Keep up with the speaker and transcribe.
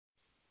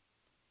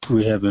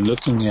We have been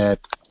looking at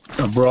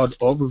a broad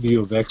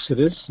overview of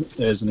Exodus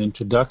as an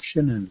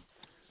introduction, and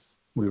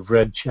we've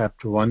read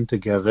chapter 1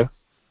 together.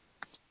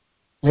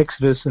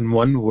 Exodus, in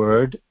one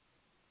word,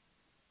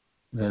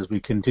 as we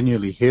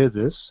continually hear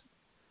this,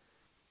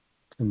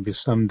 can be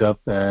summed up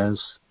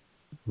as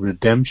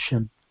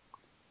redemption.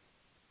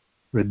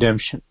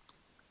 Redemption.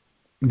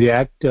 The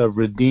act of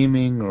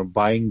redeeming or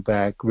buying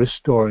back,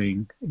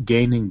 restoring,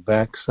 gaining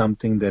back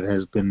something that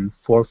has been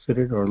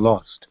forfeited or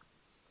lost.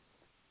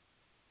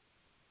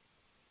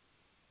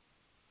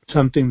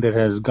 Something that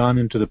has gone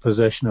into the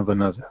possession of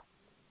another.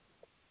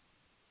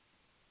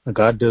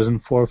 God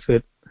doesn't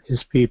forfeit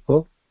his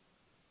people.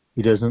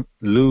 He doesn't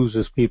lose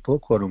his people,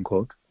 quote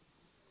unquote.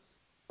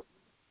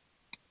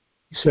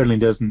 He certainly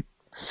doesn't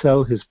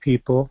sell his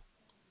people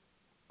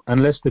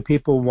unless the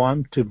people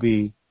want to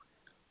be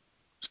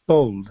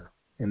sold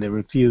and they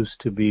refuse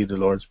to be the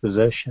Lord's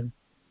possession,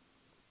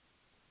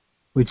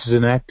 which is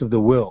an act of the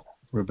will,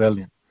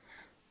 rebellion.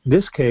 In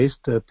this case,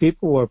 the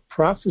people were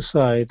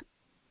prophesied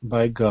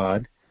by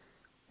God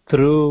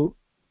through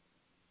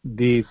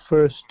the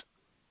first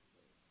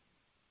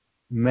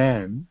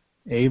man,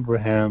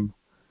 Abraham,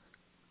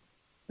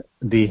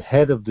 the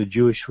head of the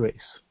Jewish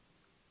race,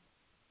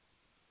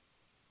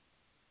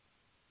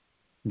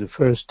 the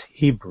first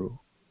Hebrew,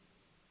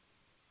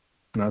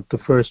 not the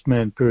first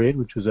man, period,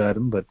 which was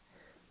Adam, but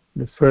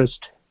the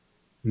first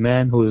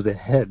man who is the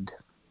head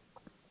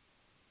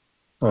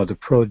or the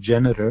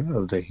progenitor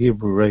of the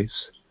Hebrew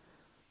race.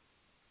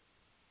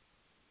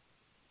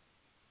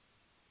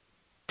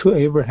 To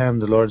Abraham,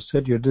 the Lord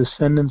said, your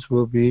descendants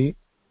will be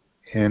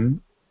in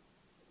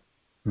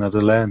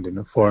another land, in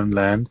a foreign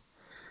land.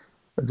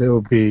 They will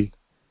be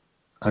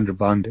under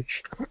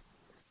bondage.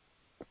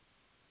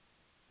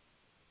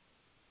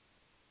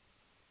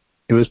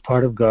 It was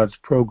part of God's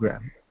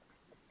program.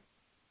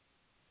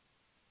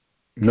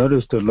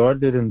 Notice the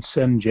Lord didn't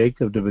send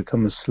Jacob to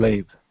become a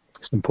slave.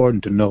 It's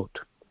important to note.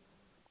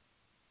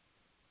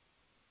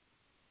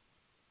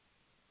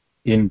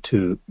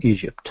 Into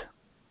Egypt.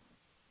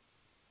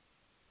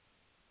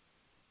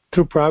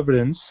 Through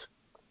providence,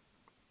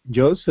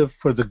 Joseph,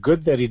 for the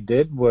good that he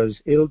did, was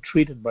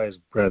ill-treated by his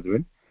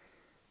brethren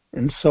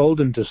and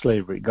sold into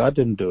slavery. God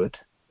didn't do it.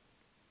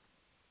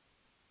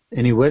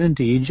 And he went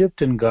into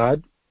Egypt, and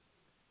God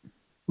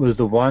was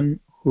the one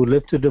who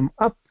lifted him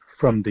up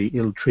from the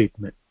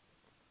ill-treatment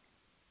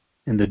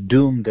and the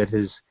doom that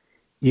his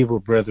evil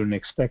brethren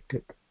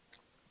expected.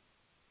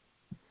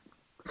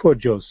 For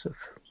Joseph,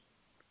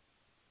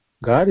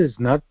 God is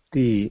not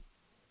the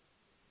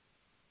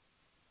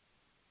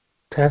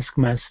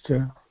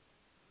taskmaster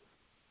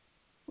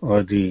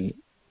or the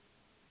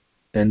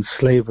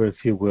enslaver,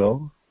 if you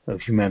will,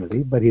 of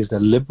humanity, but he's the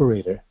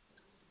liberator,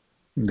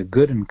 the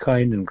good and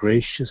kind and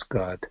gracious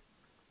God,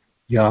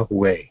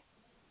 Yahweh.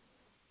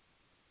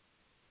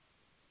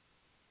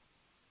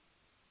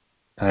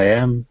 I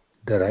am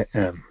that I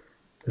am,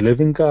 the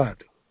living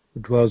God who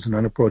dwells in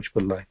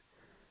unapproachable light.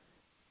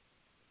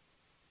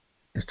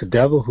 It's the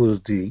devil who is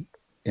the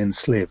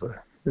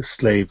enslaver, the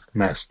slave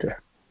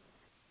master,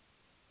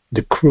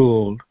 the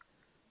cruel,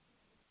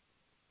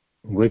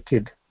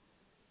 wicked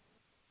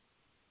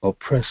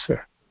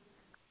oppressor.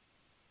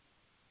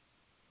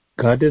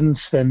 God didn't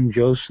send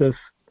Joseph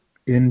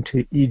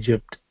into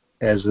Egypt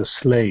as a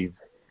slave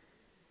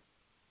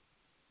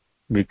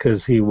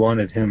because he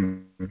wanted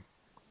him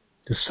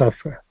to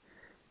suffer,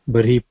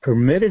 but he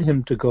permitted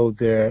him to go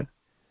there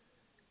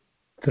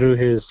through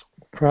his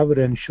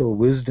providential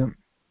wisdom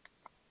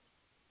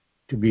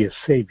to be a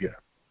savior,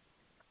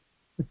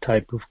 a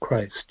type of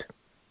Christ.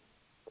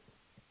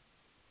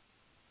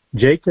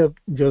 Jacob,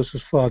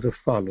 Joseph's father,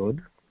 followed,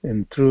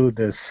 and through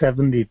the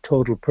 70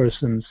 total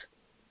persons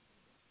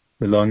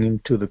belonging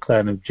to the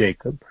clan of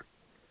Jacob,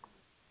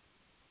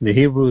 the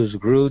Hebrews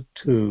grew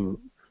to,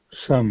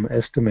 some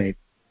estimate,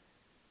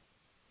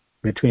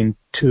 between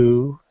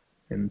 2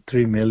 and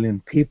 3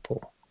 million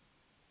people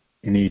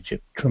in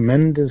Egypt.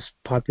 Tremendous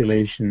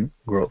population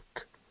growth.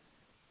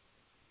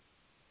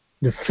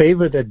 The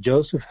favor that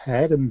Joseph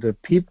had and the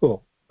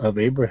people of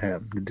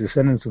Abraham, the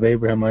descendants of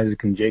Abraham,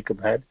 Isaac, and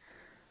Jacob had,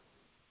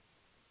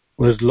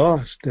 was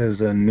lost as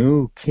a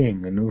new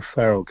king, a new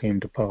Pharaoh came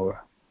to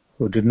power,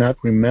 who did not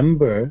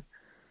remember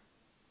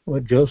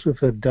what Joseph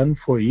had done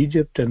for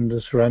Egypt and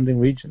the surrounding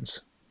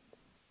regions.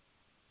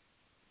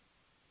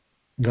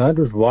 God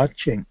was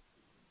watching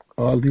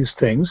all these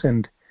things,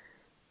 and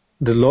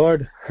the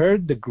Lord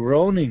heard the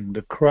groaning,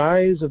 the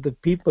cries of the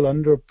people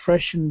under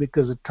oppression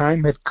because the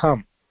time had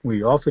come.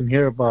 We often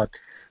hear about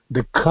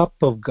the cup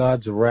of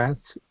God's wrath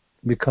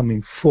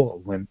becoming full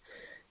when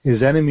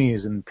his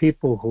enemies and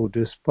people who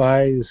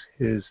despise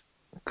his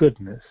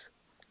goodness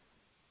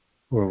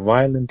were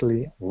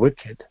violently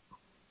wicked,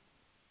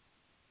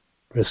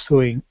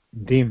 pursuing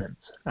demons,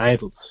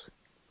 idols,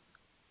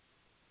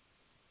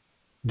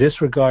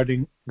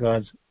 disregarding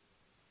God's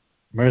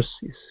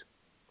mercies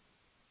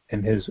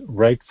and his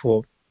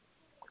rightful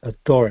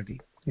authority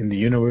in the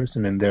universe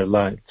and in their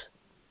lives.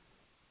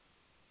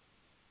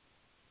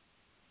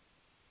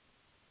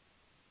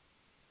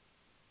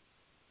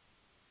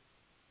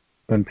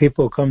 When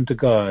people come to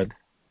God,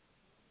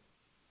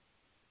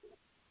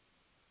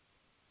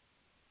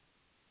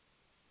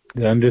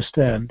 they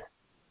understand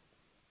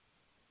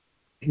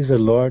He's a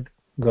Lord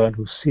God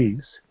who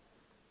sees.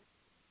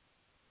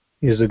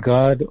 He is a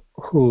God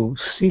who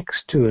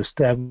seeks to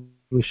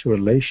establish a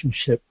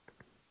relationship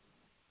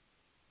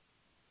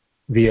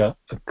via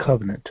a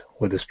covenant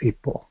with His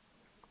people.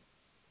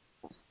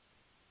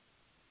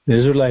 The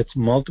Israelites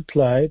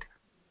multiplied,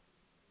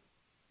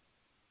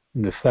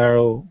 and the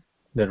Pharaoh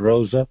that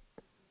rose up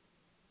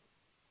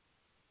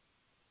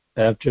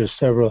after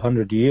several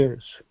hundred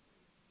years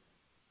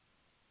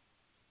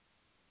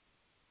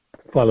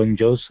following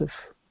Joseph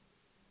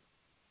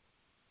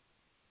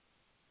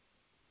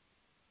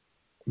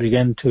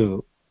began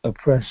to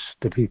oppress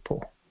the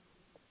people.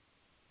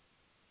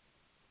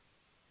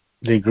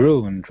 They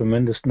grew in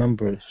tremendous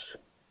numbers,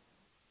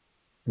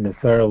 and the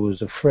Pharaoh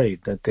was afraid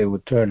that they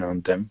would turn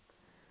on them,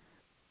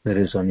 that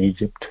is, on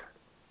Egypt,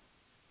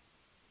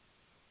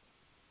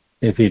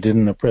 if he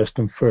didn't oppress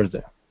them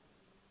further.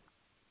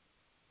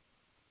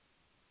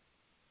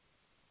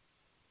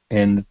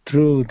 And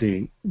through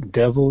the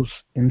devil's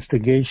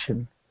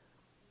instigation,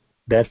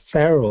 that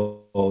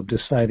Pharaoh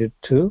decided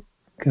to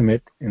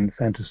commit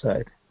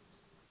infanticide.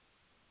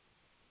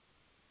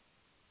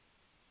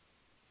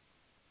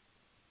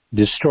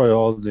 Destroy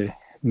all the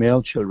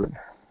male children.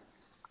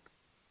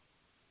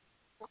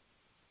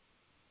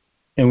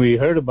 And we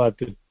heard about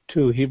the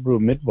 2 Hebrew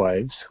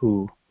midwives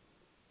who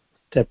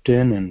stepped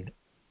in and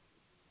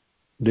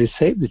they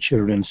saved the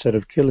children instead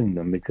of killing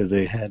them because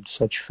they had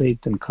such faith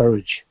and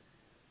courage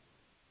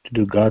to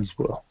do God's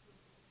will,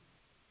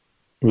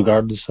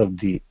 regardless of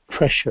the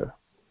pressure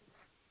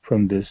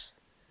from this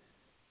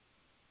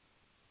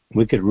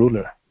wicked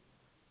ruler.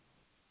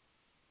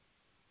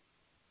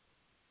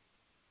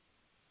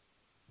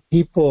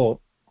 People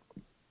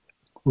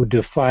who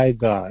defy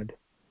God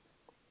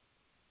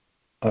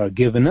are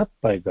given up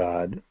by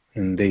God,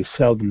 and they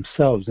sell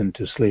themselves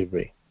into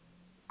slavery,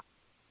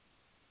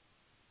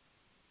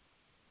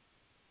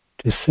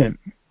 to sin.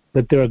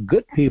 But there are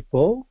good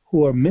people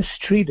who are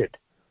mistreated,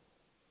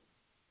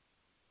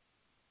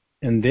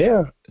 and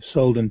they're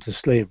sold into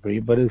slavery,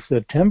 but it's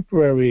a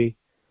temporary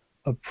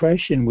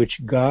oppression which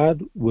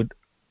God would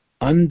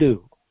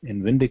undo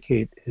and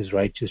vindicate His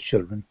righteous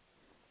children.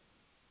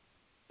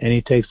 And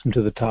He takes them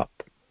to the top.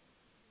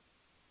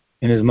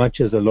 Inasmuch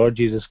as the Lord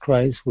Jesus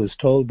Christ was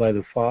told by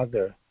the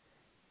Father,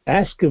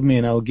 "Ask of me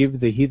and I will give you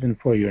the heathen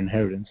for your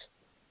inheritance."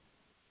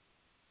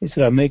 He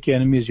said, "I'll make your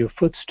enemies your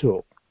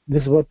footstool."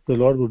 This is what the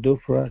Lord will do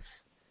for us.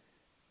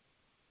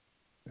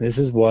 This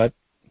is what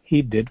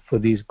He did for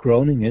these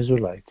groaning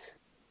Israelites.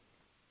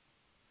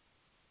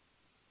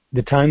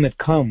 The time had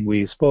come,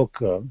 we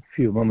spoke a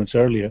few moments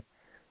earlier,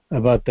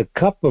 about the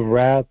cup of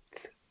wrath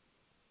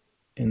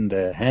in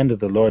the hand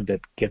of the Lord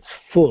that gets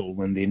full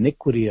when the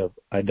iniquity of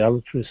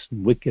idolatrous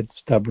and wicked,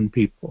 stubborn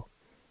people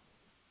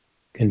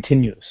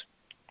continues.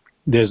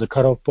 There's a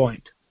cutoff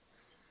point.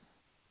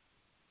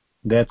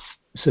 That's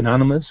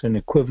synonymous and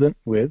equivalent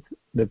with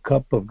the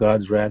cup of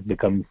God's wrath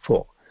becoming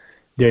full.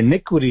 Their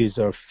iniquities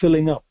are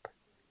filling up.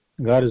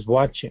 God is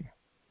watching.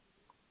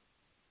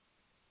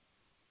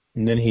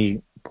 And then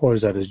He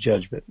pours out His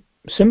judgment.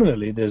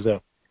 Similarly, there's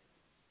a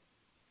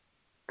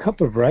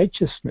cup of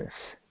righteousness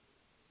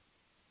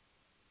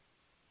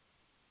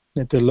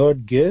that the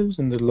Lord gives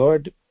and the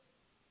Lord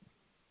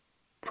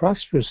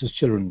prospers His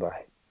children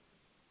by.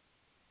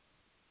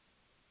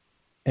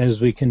 As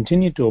we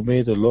continue to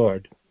obey the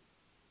Lord,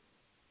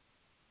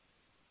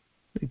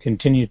 we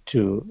continue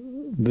to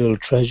build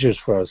treasures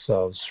for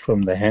ourselves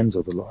from the hands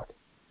of the Lord.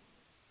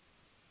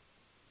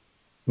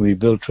 We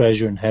build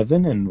treasure in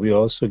heaven, and we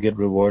also get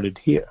rewarded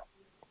here.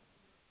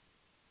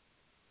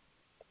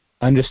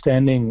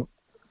 Understanding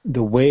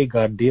the way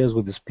God deals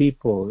with His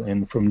people,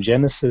 and from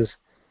Genesis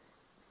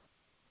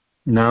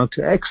now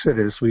to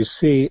Exodus, we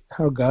see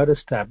how God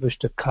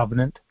established a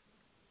covenant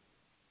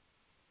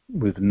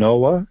with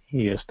Noah.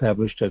 He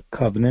established a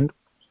covenant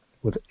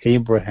with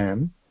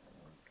Abraham.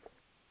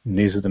 And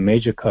these are the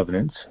major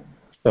covenants.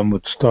 Some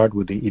would start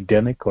with the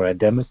Edenic or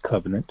Adamic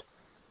covenant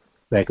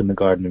back in the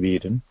Garden of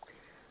Eden.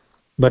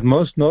 But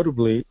most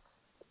notably,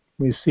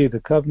 we see the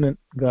covenant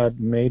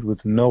God made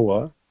with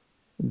Noah,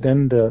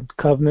 then the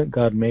covenant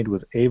God made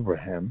with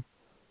Abraham,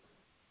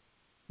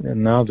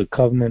 and now the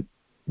covenant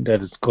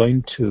that is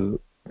going to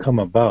come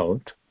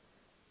about,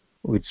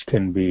 which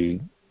can be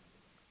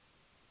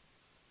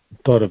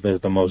thought of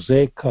as the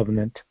Mosaic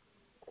covenant,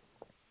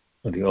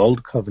 or the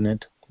Old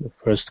Covenant, the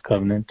First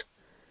Covenant,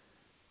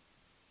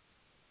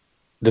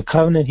 the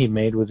covenant He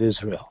made with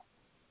Israel.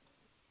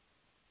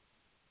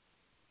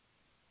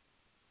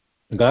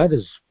 God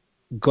is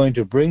going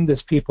to bring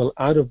this people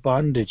out of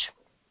bondage.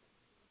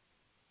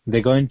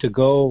 They're going to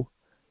go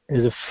as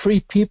a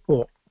free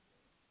people,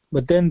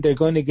 but then they're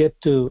going to get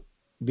to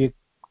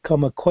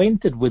become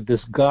acquainted with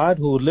this God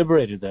who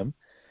liberated them,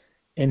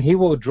 and He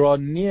will draw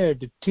near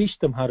to teach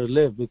them how to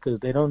live because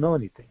they don't know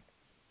anything.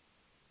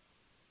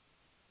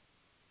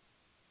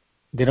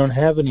 They don't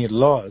have any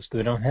laws.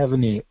 They don't have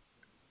any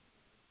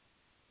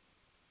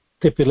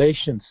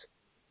stipulations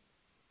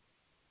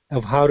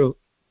of how to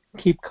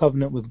keep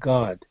covenant with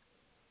God.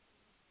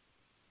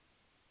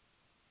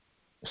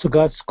 So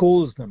God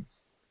schools them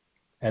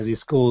as He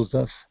schools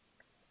us.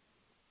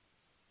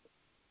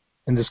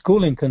 And the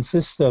schooling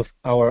consists of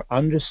our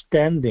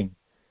understanding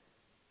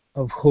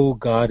of who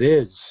God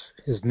is,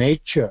 His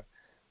nature,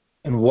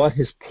 and what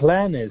His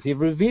plan is. He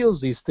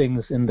reveals these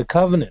things in the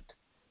covenant.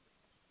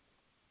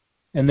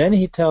 And then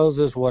He tells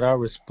us what our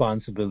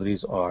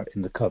responsibilities are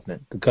in the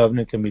covenant. The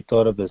covenant can be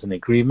thought of as an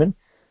agreement.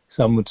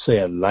 Some would say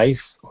a life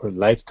or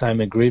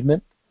lifetime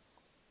agreement,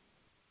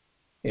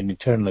 an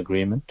eternal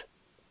agreement.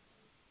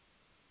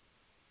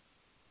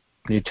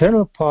 The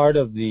eternal part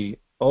of the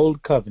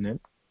Old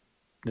Covenant,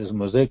 this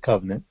Mosaic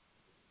Covenant,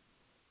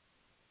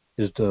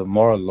 is the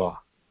moral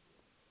law,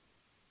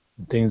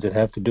 things that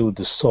have to do with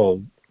the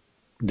soul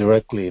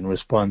directly in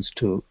response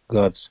to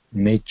God's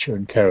nature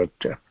and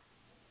character.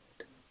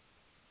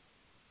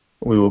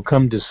 We will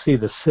come to see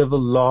the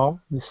civil law,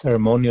 the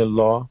ceremonial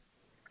law,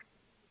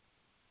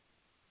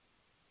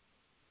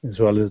 as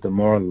well as the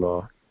moral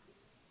law.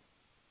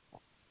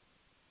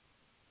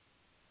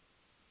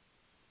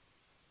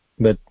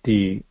 But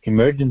the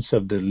emergence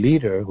of the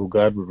leader who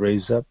God would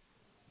raise up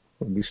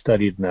will be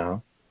studied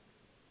now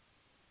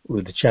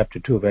with the chapter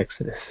 2 of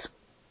Exodus.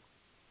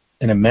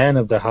 And a man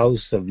of the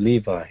house of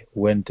Levi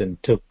went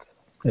and took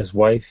as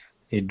wife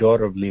a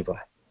daughter of Levi.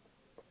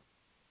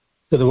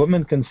 So the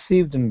woman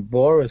conceived and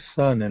bore a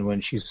son, and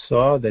when she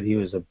saw that he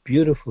was a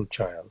beautiful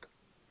child,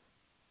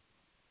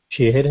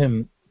 she hid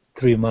him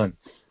 3 months.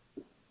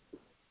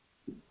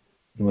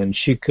 When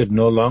she could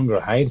no longer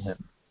hide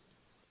him,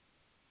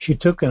 she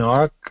took an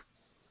ark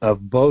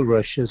of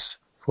bulrushes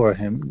for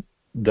him,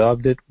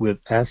 daubed it with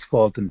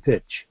asphalt and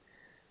pitch,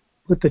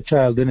 put the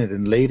child in it,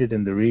 and laid it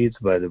in the reeds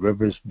by the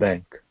river's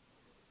bank.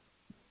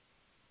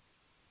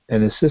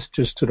 And his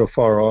sister stood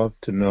afar off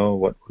to know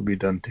what would be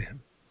done to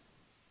him.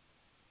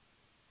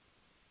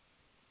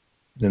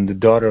 Then the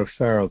daughter of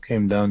Pharaoh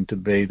came down to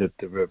bathe at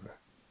the river.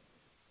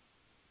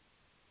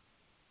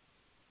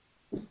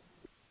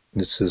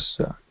 This is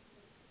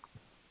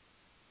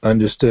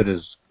understood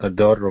as a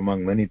daughter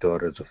among many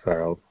daughters of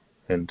Pharaoh,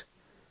 and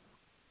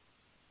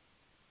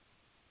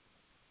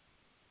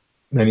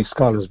many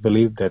scholars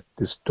believe that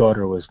this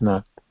daughter was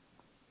not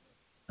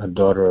a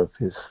daughter of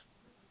his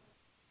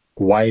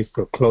wife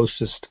or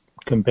closest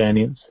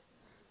companions,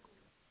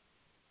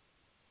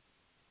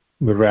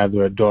 but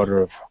rather a daughter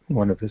of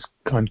one of his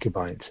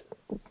concubines.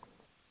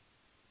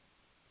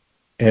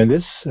 And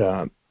this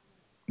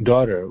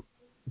daughter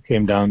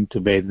came down to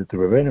bathe at the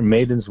river, and her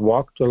maidens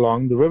walked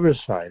along the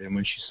riverside. And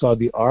when she saw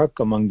the ark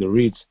among the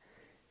reeds,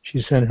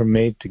 she sent her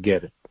maid to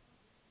get it.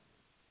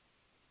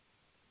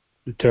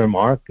 The term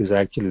ark is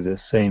actually the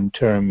same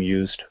term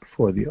used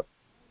for the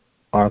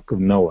Ark of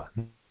Noah,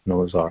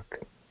 Noah's Ark.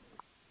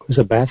 It was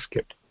a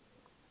basket.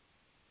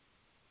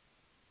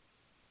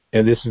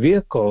 And this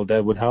vehicle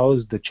that would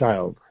house the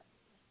child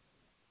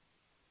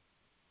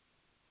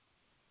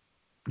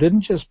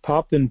didn't just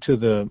pop into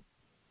the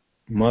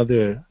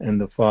mother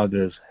and the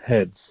father's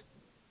heads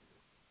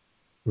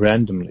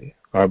randomly,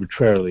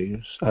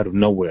 arbitrarily, out of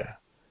nowhere.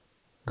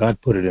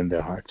 God put it in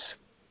their hearts.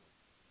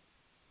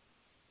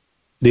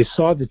 They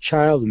saw the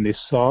child, and they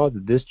saw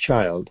that this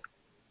child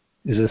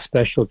is a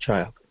special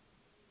child,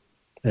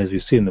 as we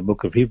see in the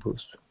book of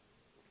Hebrews.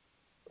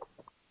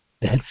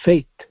 They had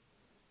faith.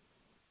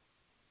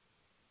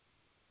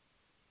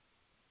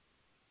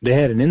 They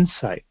had an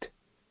insight.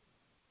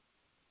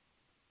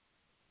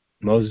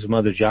 Moses'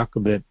 mother,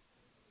 Jochebed,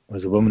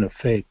 was a woman of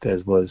faith,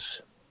 as was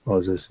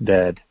Moses'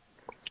 dad.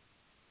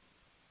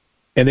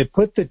 And they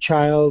put the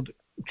child,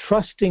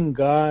 trusting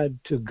God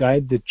to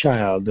guide the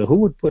child. Who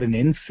would put an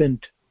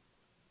infant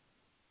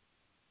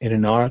in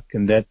an ark,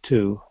 and that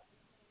too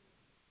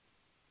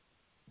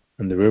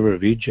in the river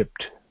of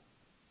Egypt,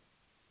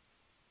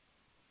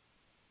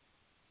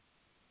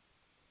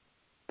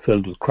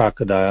 filled with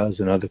crocodiles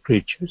and other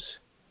creatures,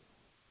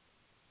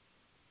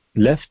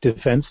 left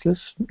defenseless?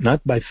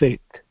 Not by faith.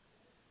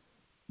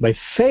 By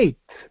faith,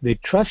 they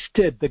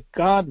trusted that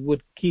God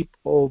would keep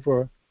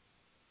over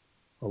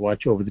or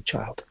watch over the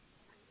child.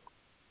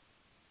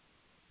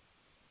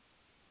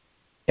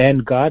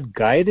 And God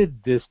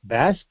guided this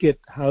basket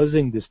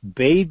housing this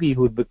baby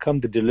who would become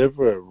the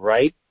deliverer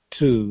right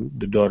to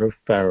the daughter of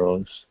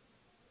Pharaoh's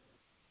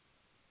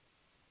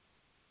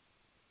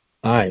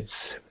eyes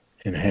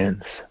and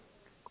hands.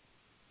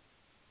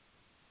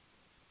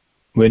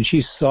 When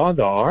she saw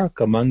the ark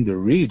among the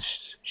reeds,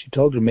 she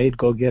told her maid,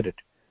 "Go get it."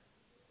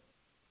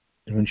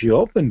 And when she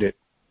opened it,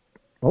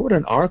 what would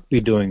an ark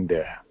be doing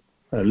there?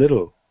 A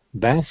little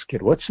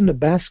basket. What's in the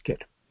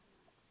basket?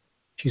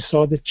 She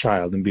saw the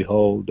child, and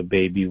behold, the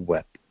baby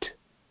wept.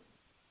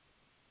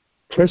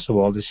 First of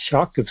all, the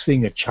shock of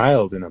seeing a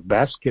child in a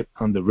basket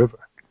on the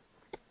river.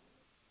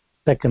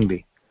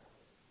 Secondly,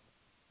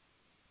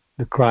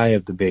 the cry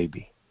of the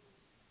baby.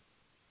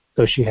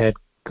 So she had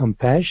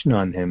compassion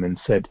on him and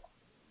said,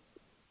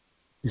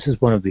 "This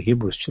is one of the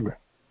Hebrews' children."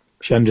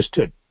 She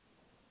understood.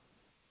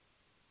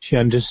 She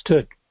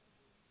understood.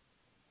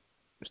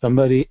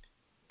 Somebody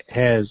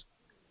has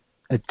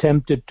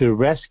attempted to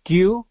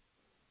rescue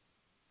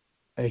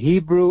a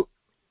Hebrew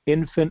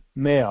infant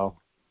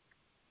male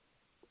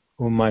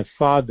whom my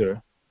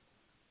father,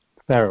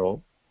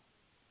 Pharaoh,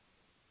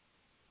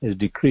 has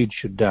decreed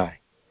should die.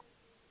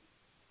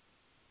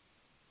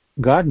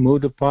 God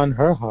moved upon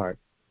her heart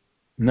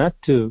not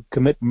to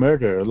commit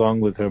murder along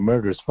with her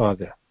murderous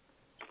father.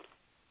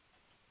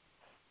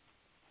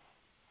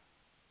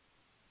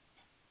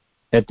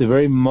 At the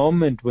very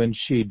moment when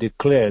she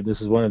declared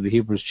this is one of the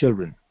Hebrews'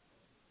 children,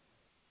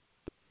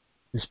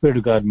 the Spirit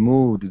of God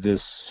moved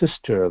this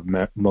sister of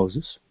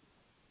Moses,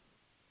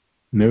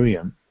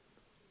 Miriam,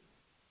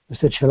 and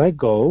said, shall I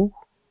go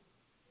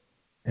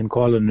and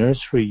call a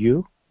nurse for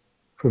you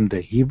from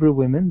the Hebrew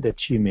women that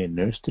she may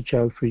nurse the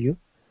child for you?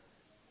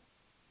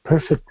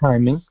 Perfect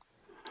timing,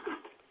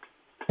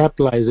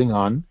 capitalizing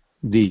on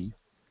the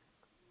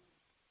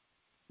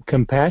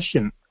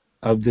compassion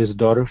of this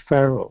daughter of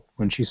Pharaoh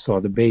when she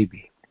saw the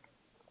baby.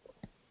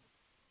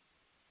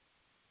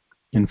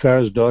 And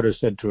Pharaoh's daughter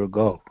said to her,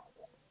 go.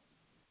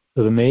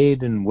 So the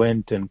maiden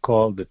went and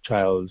called the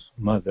child's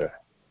mother.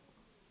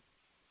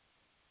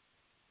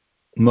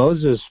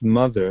 Moses'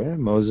 mother,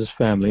 Moses'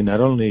 family, not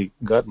only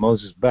got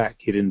Moses back,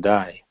 he didn't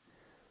die,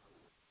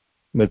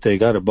 but they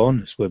got a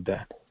bonus with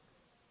that.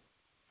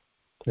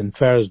 Then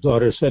Pharaoh's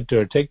daughter said to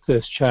her, take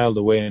this child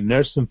away and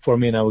nurse him for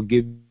me, and I will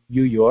give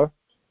you your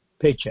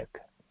paycheck.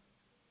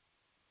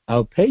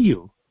 I'll pay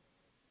you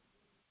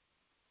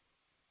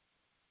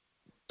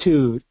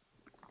to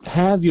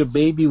have your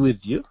baby with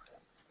you.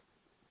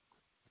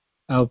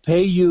 I'll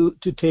pay you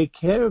to take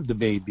care of the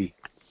baby.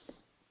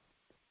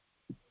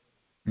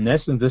 In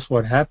essence, this is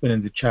what happened,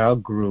 and the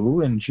child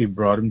grew, and she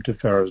brought him to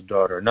Pharaoh's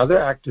daughter. Another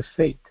act of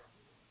faith.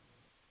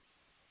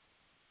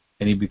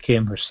 And he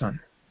became her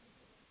son.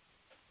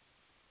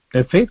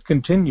 The faith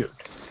continued.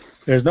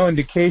 There's no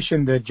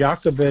indication that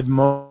Jochebed,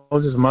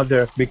 Moses'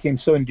 mother, became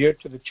so endeared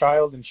to the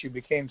child, and she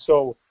became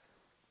so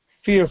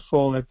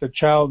fearful that the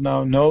child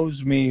now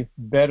knows me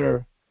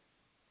better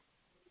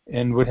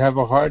and would have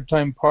a hard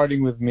time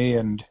parting with me,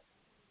 and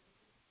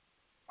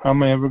how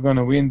am I ever going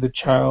to wean the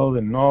child,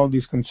 and all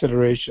these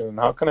considerations, and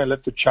how can I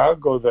let the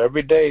child go there?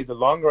 Every day, the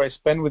longer I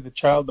spend with the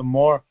child, the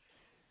more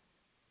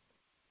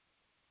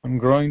I'm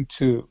growing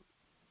to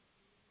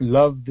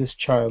love this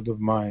child of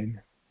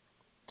mine.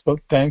 So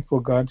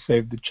thankful God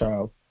saved the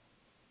child.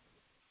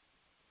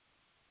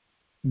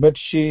 But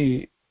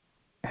she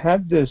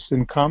had this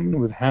in common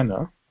with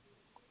Hannah,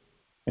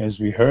 as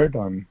we heard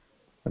on,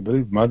 I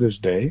believe, Mother's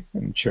Day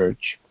in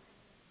church,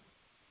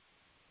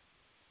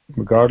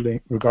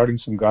 regarding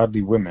some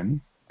godly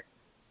women.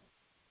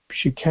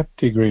 She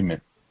kept the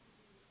agreement.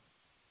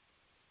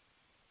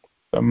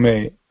 Some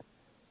may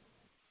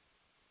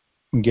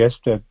guess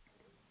that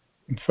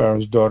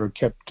Pharaoh's daughter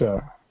kept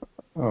a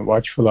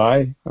watchful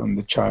eye on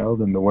the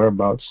child and the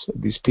whereabouts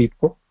of these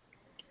people,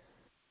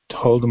 to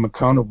hold them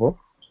accountable,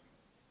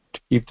 to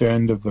keep their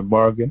end of the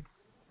bargain.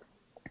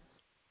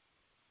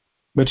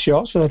 But she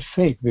also had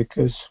faith,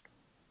 because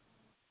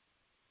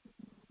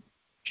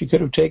she could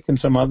have taken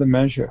some other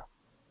measure,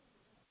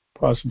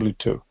 possibly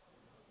to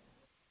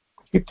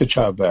keep the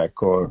child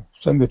back or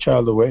send the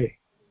child away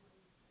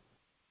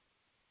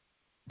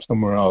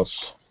somewhere else.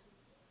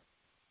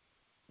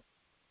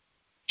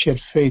 She had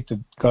faith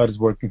that God is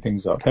working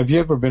things out. Have you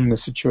ever been in a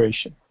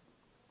situation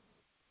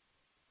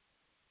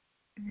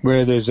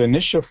where there's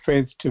initial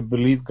faith to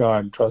believe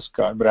God, trust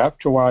God, but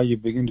after a while you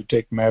begin to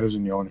take matters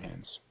in your own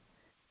hands?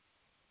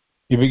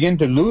 You begin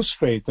to lose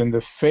faith, and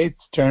the faith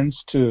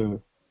turns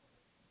to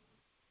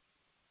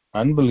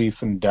unbelief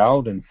and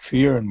doubt and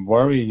fear and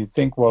worry. You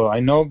think, well,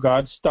 I know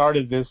God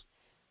started this.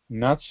 I'm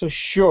not so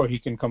sure he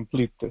can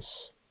complete this.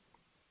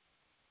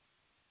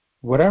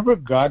 Whatever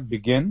God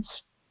begins,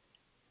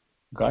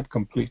 God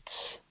completes.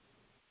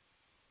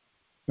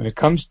 When it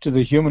comes to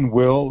the human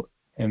will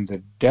and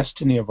the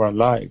destiny of our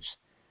lives,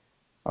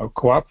 our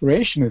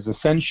cooperation is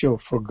essential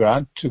for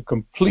God to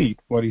complete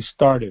what he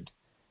started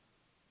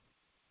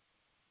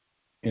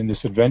in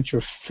this adventure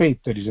of faith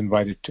that he's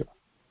invited to.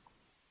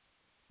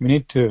 We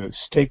need to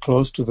stay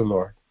close to the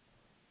Lord.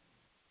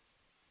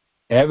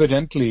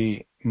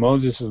 Evidently,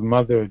 Moses'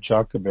 mother,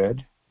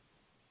 Jochebed,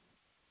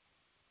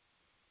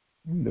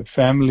 the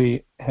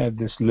family had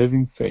this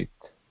living faith.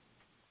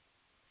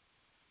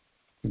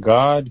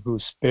 God who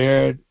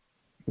spared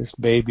this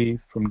baby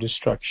from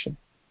destruction,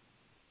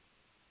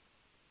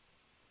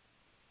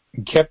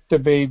 kept the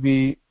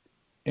baby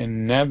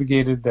and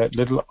navigated that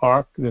little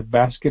ark, the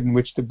basket in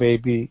which the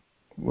baby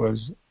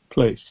was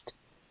placed,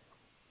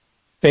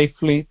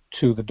 safely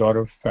to the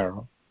daughter of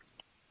Pharaoh.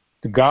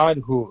 The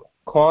God who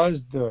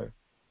caused the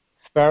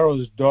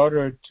Pharaoh's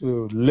daughter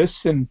to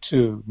listen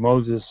to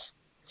Moses'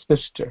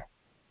 sister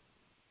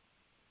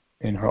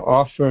in her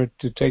offer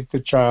to take the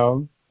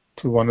child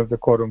to one of the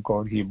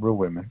quote-unquote Hebrew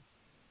women,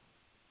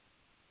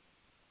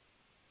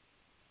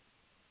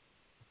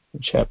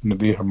 which happened to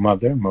be her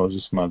mother,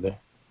 Moses' mother.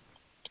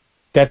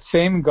 That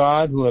same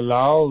God who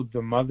allowed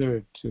the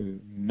mother to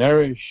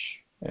nourish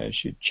as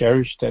she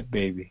cherished that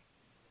baby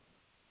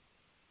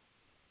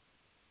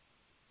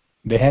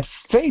They had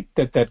faith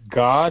that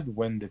God,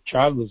 when the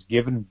child was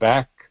given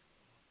back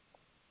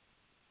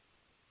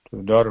to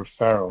the daughter of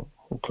Pharaoh,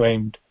 who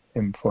claimed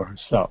him for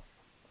herself,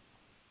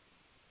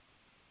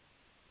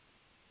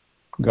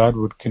 God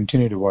would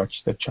continue to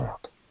watch that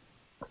child.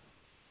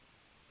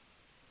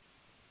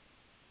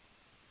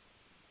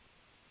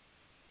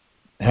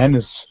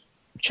 Hannah's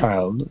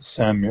child,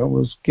 Samuel,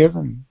 was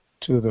given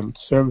to the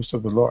service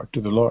of the Lord,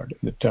 to the Lord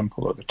in the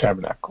temple or the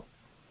tabernacle.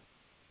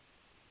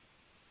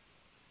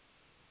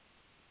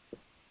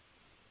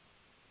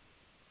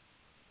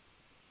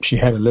 She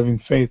had a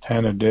living faith,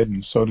 Hannah did,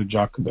 and so did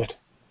Jochebed.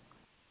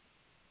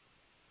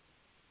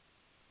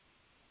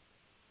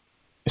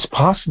 It's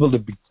possible to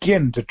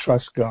begin to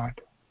trust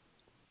God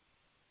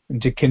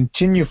and to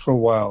continue for a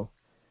while,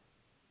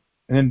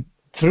 and then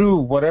through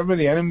whatever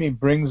the enemy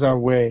brings our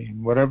way,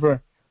 and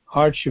whatever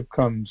hardship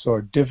comes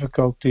or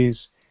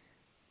difficulties,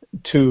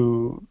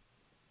 to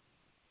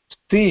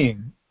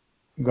seeing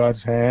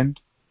God's hand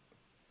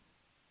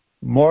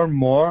more and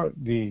more,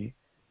 the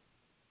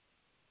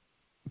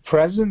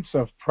presence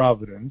of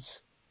providence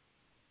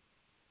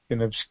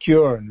can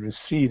obscure and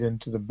recede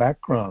into the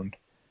background,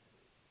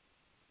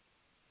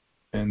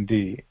 and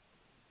the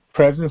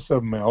presence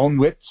of my own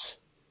wits,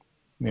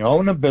 my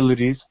own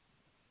abilities,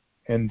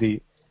 and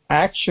the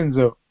actions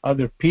of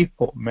other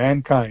people,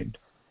 mankind,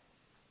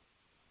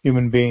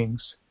 human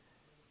beings,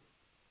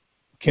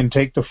 can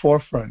take the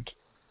forefront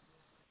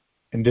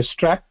and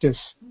distract us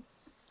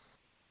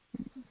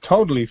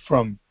totally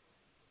from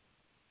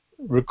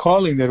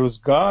recalling that it was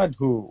God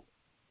who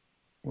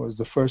was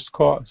the first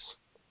cause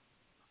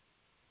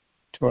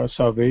to our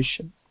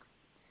salvation.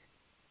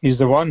 He's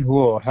the one who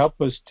will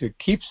help us to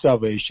keep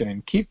salvation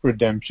and keep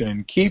redemption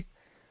and keep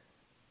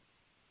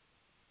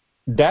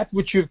that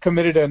which you've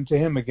committed unto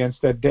Him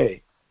against that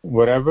day.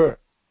 Whatever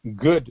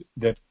good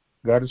that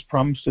God has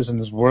promised us in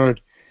His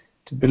Word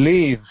to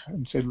believe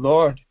and say,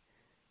 Lord,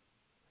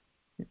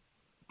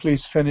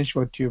 please finish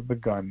what you've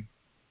begun.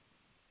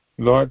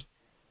 Lord,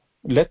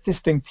 let this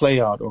thing play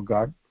out, oh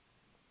God.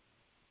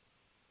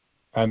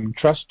 I'm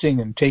trusting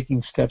and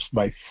taking steps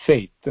by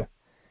faith.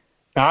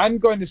 Now I'm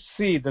going to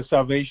see the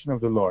salvation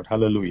of the Lord.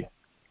 Hallelujah.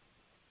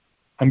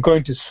 I'm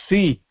going to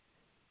see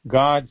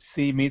God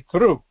see me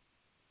through.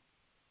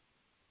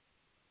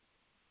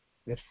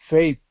 That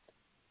faith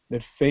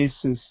that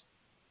faces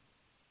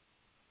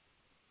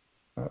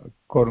a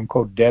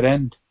quote-unquote dead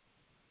end,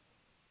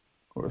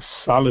 or a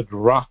solid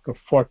rock, a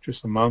fortress,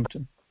 a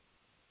mountain,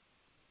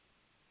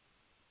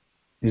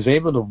 is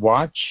able to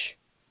watch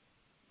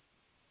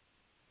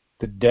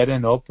the dead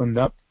end opened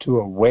up to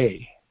a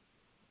way.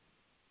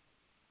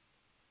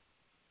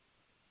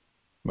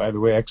 By the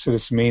way,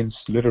 Exodus means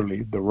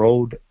literally the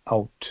road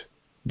out,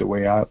 the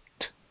way out.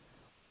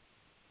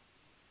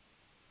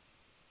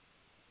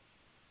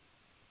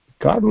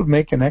 God would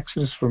make an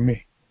exodus for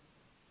me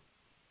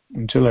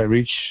until I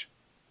reach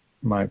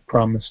my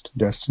promised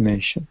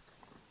destination.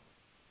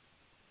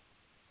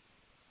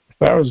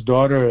 Pharaoh's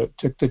daughter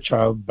took the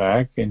child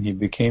back and he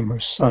became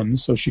her son,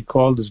 so she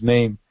called his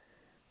name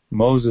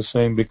Moses,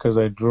 saying, because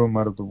I drew him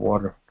out of the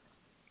water.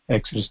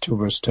 Exodus 2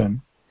 verse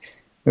 10.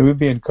 May we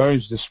be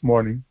encouraged this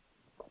morning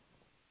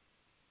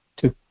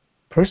to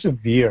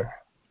persevere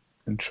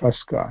and trust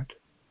God,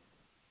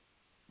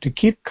 to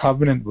keep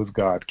covenant with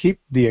God, keep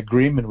the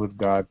agreement with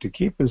God, to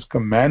keep His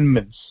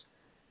commandments.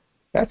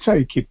 That's how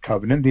you keep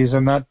covenant. These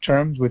are not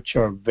terms which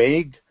are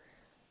vague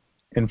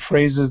and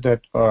phrases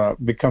that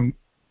become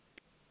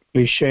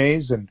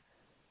cliches, and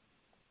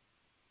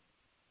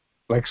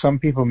like some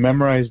people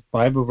memorize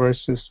Bible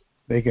verses,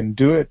 they can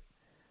do it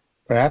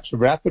perhaps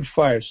rapid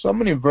fire. So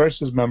many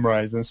verses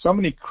memorized, and so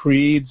many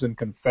creeds and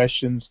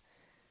confessions,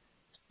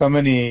 so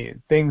many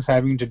things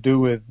having to do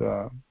with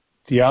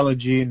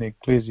theology and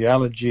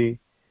ecclesiology,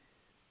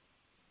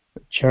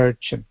 the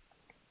church, and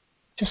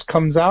it just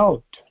comes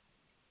out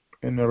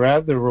in a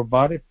rather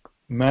robotic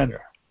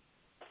manner.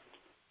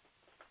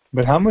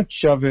 But how much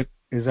of it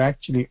is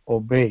actually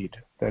obeyed?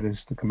 That is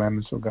the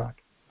commandments of God.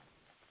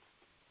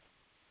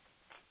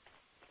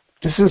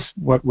 This is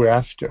what we're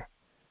after.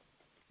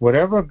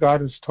 Whatever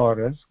God has taught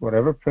us,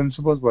 whatever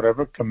principles,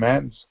 whatever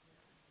commands,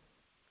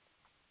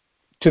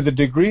 to the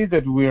degree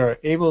that we are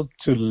able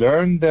to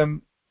learn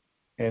them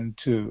and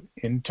to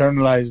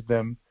internalize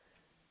them,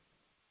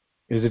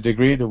 is a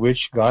degree to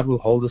which God will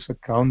hold us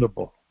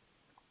accountable.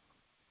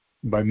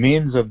 By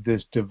means of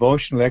this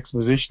devotional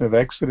exposition of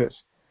Exodus,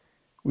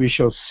 we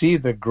shall see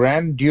the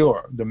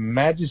grandeur, the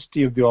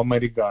majesty of the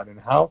Almighty God, and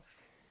how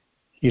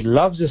He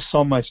loves us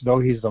so much,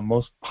 though He's the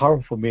most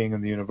powerful being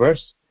in the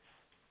universe.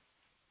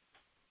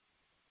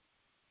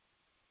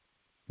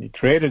 He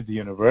created the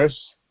universe.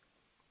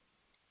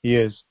 He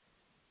is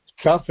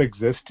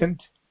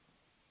self-existent,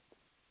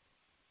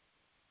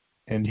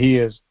 and He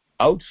is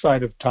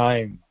outside of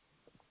time.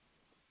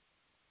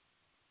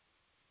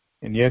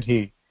 And yet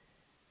He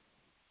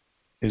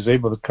is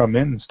able to come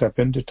in and step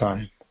into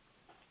time.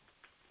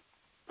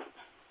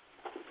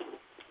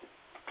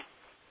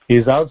 He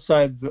is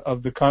outside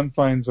of the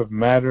confines of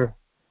matter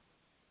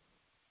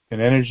and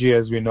energy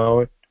as we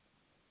know it.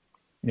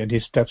 Yet he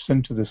steps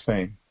into the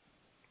same.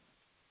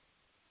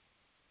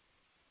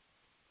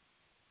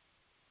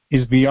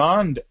 He's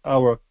beyond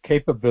our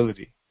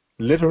capability,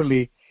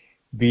 literally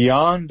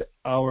beyond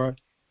our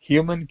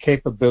human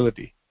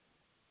capability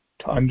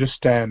to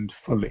understand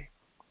fully.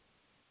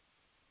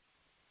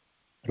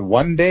 But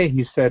one day,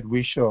 he said,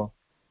 we shall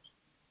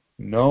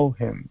know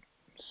him,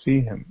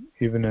 see him,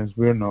 even as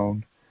we're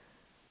known,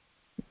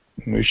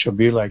 and we shall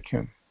be like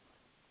him.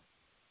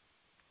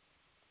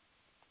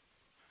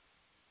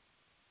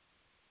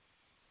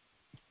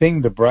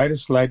 Being the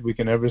brightest light we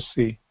can ever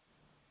see,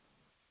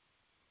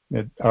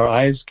 that our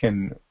eyes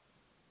can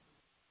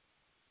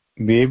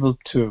be able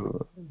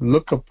to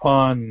look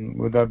upon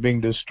without being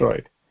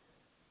destroyed.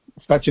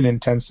 Such an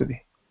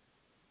intensity.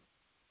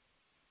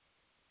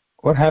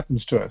 What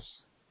happens to us?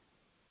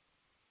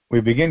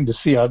 We begin to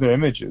see other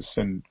images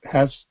and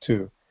has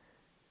to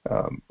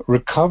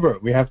recover.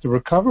 We have to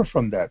recover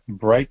from that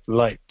bright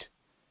light.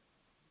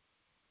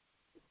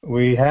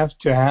 We have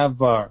to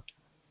have our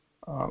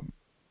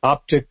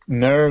optic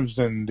nerves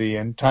and the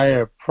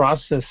entire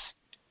process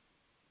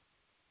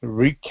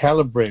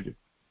recalibrated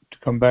to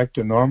come back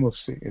to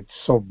normalcy. It's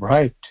so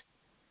bright.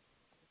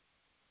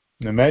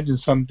 And imagine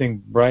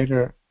something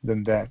brighter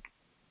than that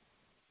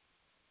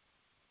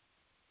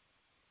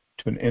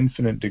to an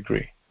infinite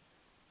degree.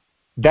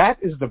 That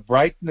is the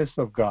brightness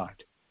of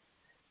God.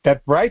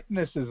 That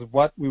brightness is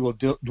what we will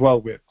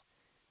dwell with.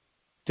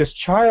 This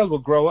child will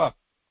grow up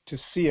to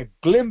see a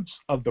glimpse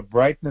of the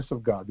brightness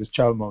of God, this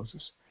child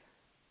Moses,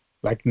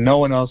 like no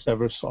one else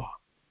ever saw.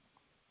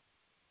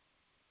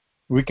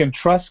 We can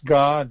trust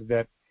God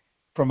that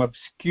from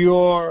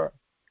obscure,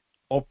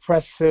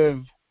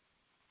 oppressive,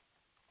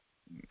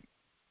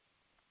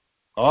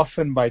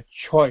 often by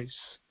choice,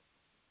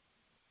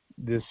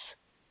 this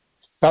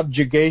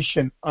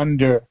subjugation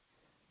under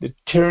the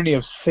tyranny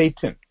of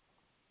Satan,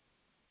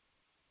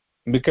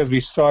 because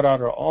we sought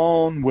out our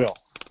own will,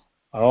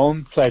 our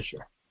own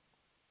pleasure,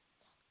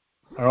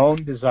 our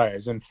own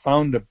desires, and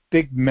found a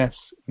big mess,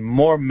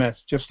 more mess,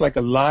 just like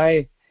a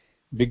lie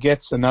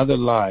begets another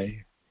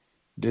lie,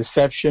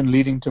 deception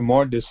leading to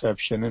more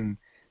deception, and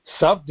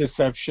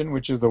self-deception,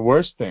 which is the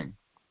worst thing,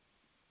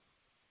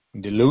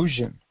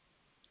 delusion.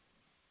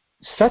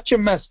 Such a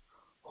mess.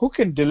 Who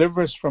can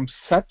deliver us from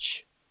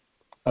such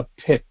a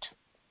pit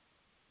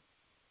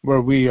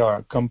where we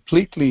are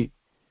completely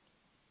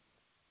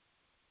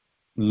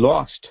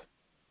lost?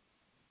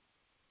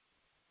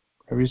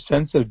 Every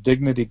sense of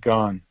dignity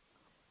gone.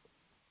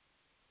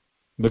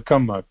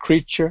 Become a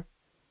creature,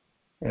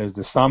 as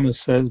the psalmist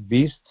says,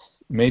 beasts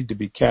made to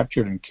be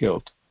captured and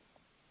killed.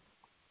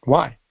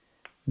 Why?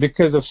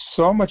 Because of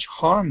so much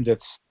harm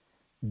that's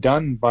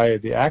done by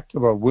the act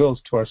of our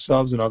wills to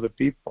ourselves and other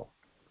people.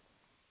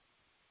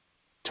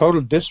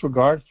 Total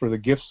disregard for the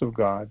gifts of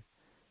God,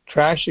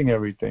 trashing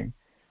everything.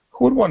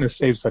 Who would want to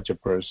save such a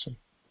person?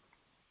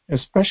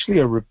 Especially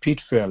a repeat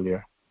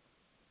failure.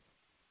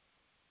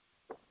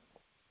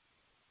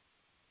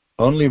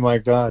 Only my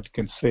God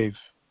can save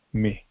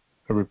me,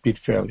 a repeat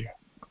failure,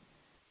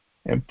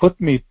 and put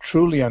me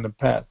truly on the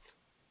path,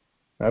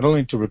 not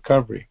only to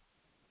recovery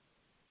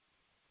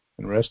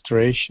and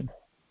restoration,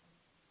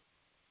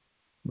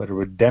 but a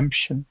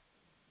redemption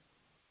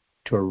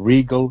to a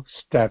regal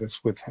status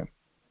with him.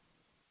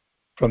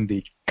 From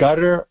the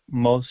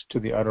guttermost to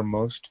the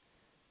uttermost,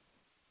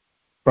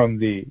 from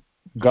the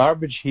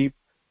garbage heap,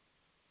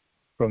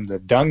 from the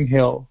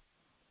dunghill,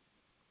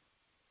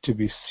 to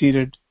be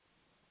seated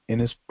in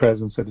his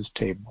presence at his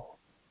table.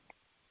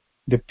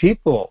 The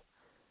people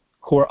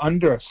who are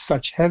under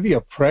such heavy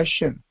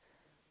oppression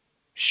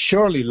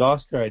surely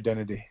lost their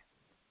identity.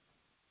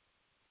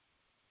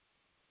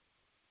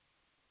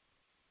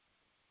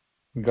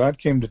 God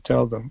came to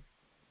tell them,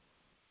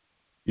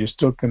 you're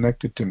still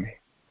connected to me.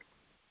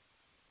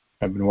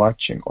 I've been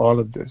watching all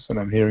of this, and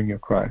I'm hearing your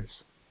cries.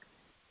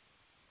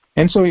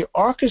 And so he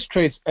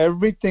orchestrates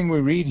everything we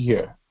read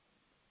here.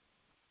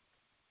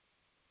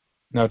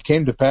 Now it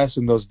came to pass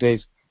in those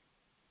days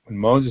when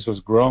Moses was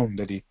grown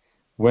that he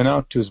went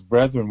out to his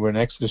brethren, we're in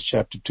Exodus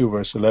chapter 2,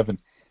 verse 11,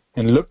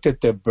 and looked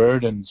at their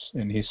burdens,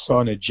 and he saw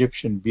an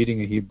Egyptian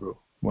beating a Hebrew,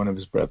 one of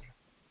his brethren.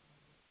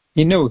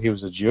 He knew he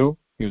was a Jew,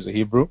 he was a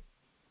Hebrew,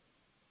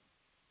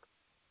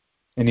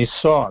 and he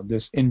saw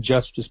this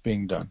injustice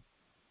being done.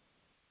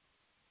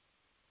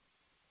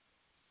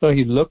 So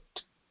he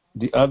looked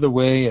the other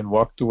way and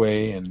walked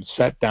away and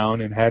sat down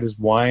and had his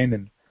wine.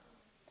 And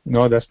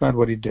no, that's not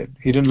what he did.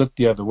 He didn't look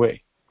the other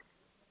way.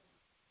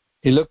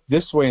 He looked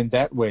this way and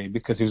that way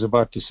because he was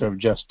about to serve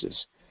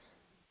justice.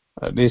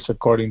 This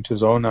according to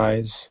his own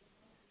eyes.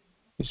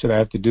 He said, I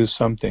have to do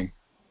something.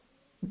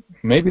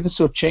 Maybe this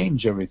will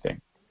change everything.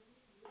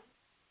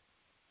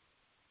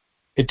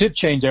 It did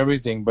change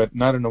everything, but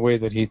not in a way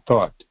that he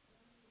thought.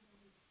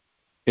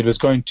 It was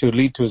going to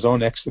lead to his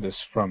own exodus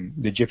from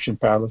the Egyptian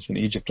palace and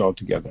Egypt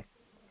altogether.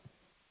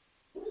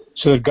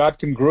 So that God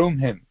can groom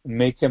him and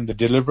make him the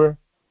deliverer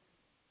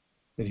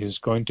that he was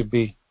going to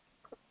be.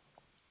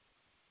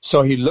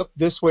 So he looked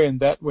this way and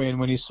that way, and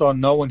when he saw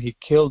no one, he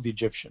killed the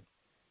Egyptian,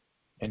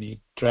 and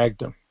he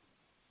dragged him.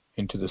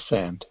 into the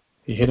sand.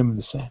 He hid him in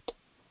the sand.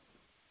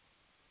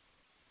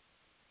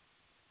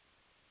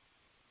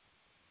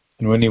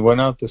 And when he went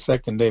out the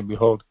second day,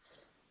 behold,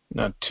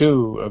 now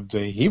two of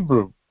the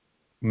Hebrew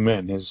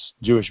men, his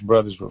Jewish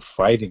brothers, were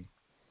fighting.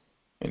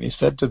 And he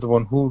said to the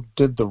one who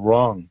did the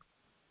wrong,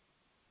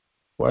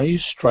 "Why are you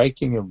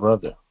striking your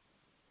brother?"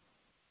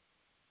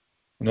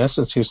 In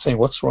essence, he was saying,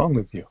 "What's wrong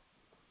with you?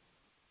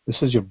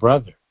 This is your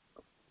brother."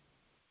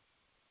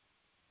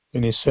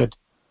 And he said,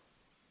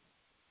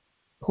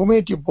 "Who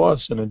made you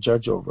boss and a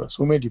judge over us?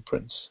 Who made you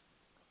prince?"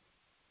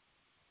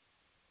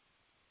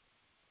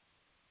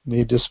 And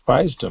he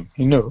despised him.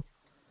 He knew.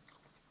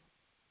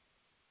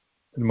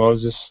 And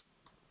Moses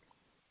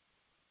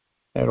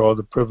had all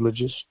the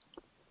privileges.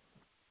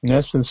 In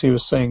essence, he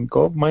was saying,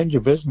 "Go mind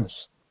your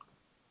business."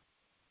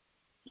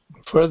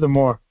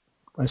 Furthermore,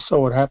 I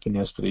saw what happened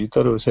yesterday. You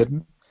thought it was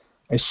hidden?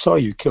 I saw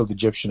you kill the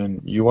Egyptian,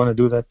 and you want to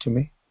do that to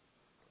me?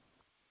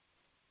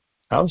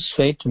 How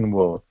Satan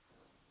will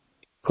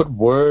put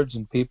words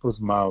in people's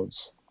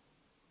mouths,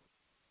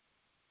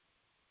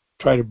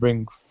 try to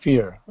bring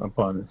fear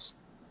upon us.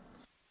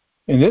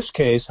 In this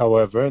case,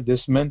 however,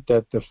 this meant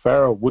that the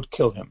Pharaoh would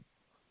kill him.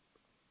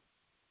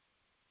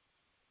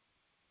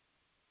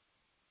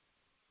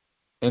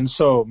 And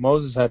so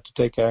Moses had to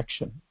take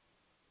action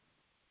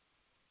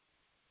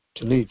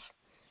to leave.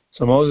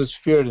 So Moses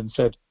feared and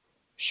said,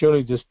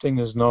 "Surely this thing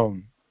is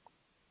known."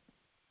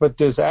 But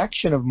this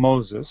action of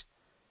Moses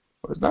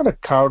was not a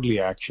cowardly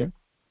action.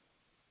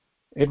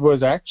 It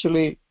was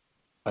actually,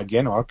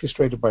 again,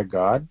 orchestrated by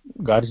God.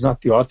 God is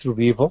not the author of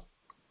evil,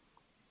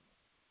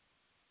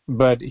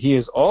 but he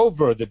is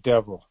over the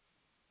devil,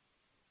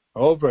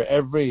 over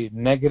every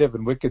negative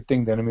and wicked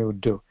thing the enemy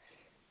would do.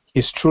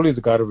 He's truly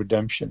the God of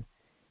redemption.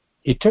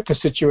 He took a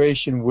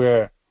situation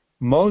where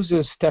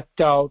Moses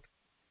stepped out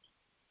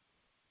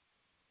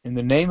in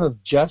the name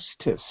of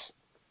justice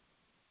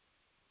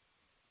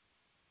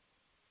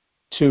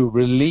to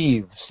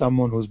relieve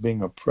someone who's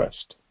being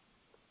oppressed.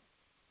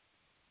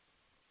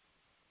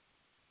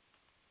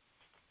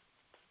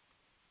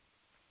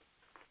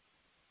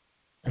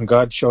 And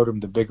God showed him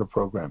the bigger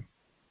program.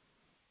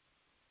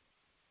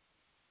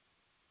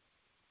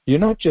 You're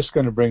not just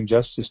going to bring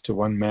justice to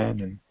one man,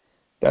 and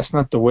that's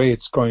not the way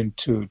it's going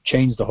to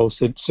change the whole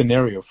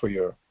scenario for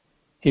your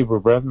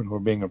Hebrew brethren who are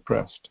being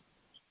oppressed.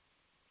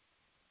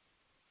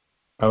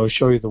 I will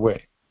show you the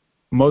way.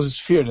 Moses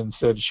feared and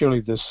said,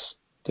 "Surely this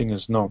thing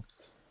is known."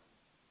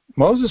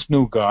 Moses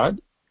knew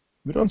God.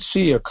 We don't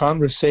see a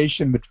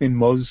conversation between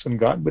Moses and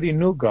God, but he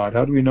knew God.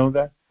 How do we know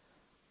that?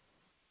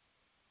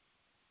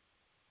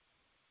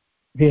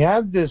 He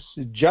had this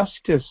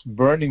justice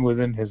burning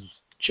within his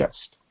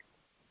chest.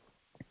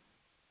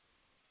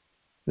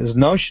 This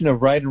notion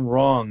of right and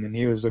wrong, and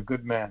he was a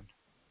good man.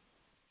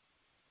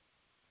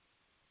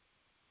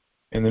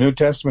 In the New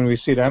Testament, we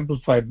see it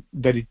amplified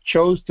that he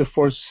chose to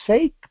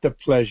forsake the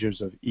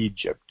pleasures of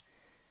Egypt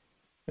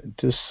and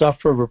to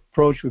suffer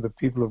reproach with the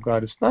people of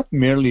God. It's not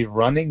merely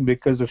running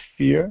because of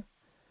fear.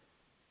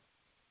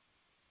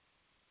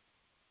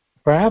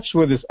 Perhaps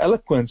with his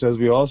eloquence, as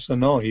we also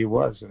know, he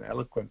was an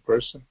eloquent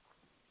person.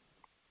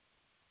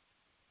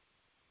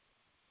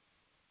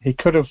 He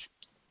could have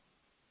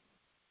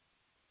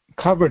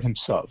covered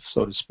himself,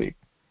 so to speak,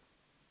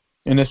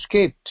 and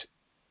escaped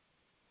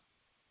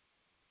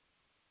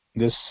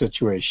this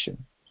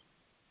situation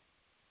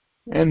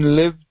and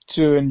lived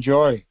to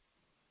enjoy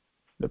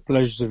the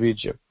pleasures of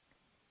Egypt.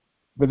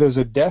 But there's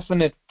a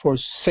definite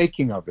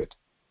forsaking of it,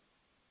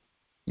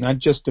 not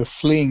just a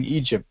fleeing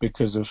Egypt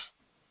because of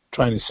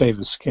trying to save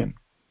his skin.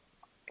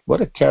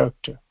 What a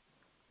character.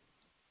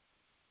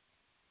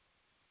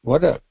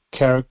 What a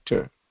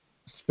character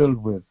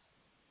filled with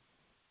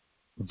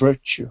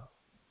virtue.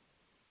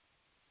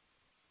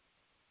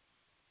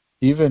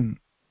 Even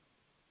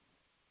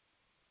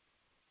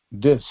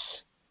this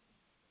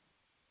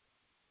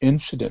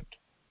incident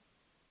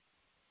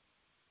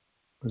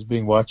was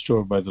being watched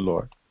over by the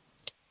Lord.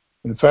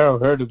 When Pharaoh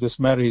heard of this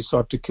matter, he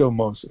sought to kill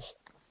Moses.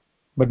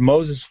 But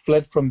Moses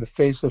fled from the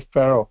face of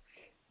Pharaoh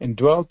and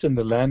dwelt in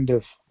the land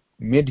of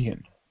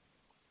Midian.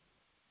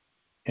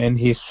 And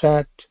he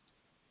sat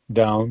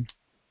down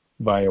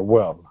by a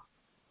well.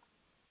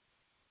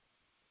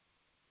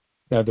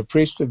 Now the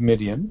priest of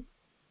Midian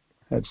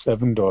had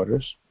 7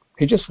 daughters.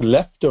 He just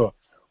left the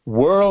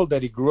world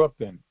that he grew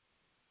up in.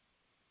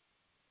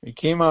 He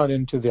came out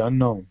into the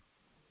unknown.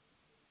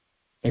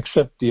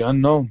 Except the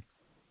unknown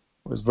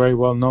was very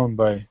well known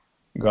by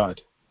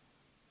God.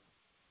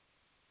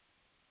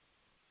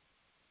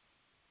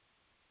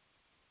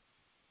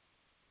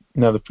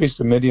 Now the priest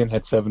of Midian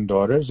had 7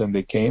 daughters, and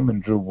they came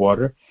and drew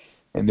water,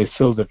 and they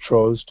filled the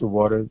troughs to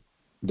water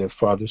their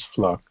father's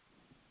flock.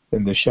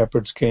 Then the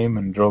shepherds came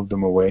and drove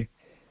them away.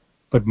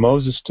 But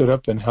Moses stood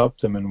up and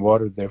helped them and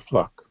watered their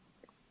flock.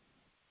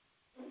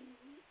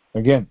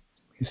 Again,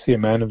 you see a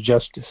man of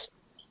justice.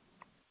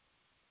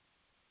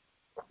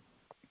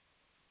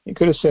 He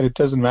could have said, "It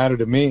doesn't matter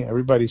to me.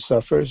 Everybody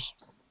suffers."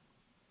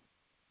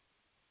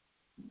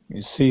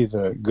 You see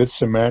the good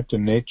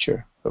Samaritan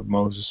nature of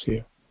Moses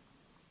here.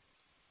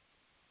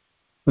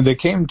 When they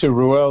came to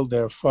Ruel,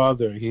 their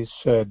father, he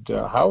said,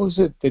 how is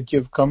it that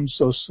you've come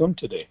so soon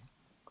today?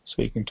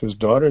 Speaking to his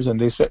daughters, and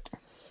they said,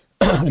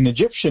 an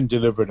Egyptian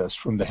delivered us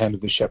from the hand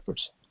of the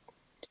shepherds.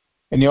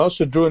 And he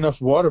also drew enough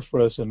water for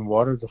us and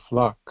watered the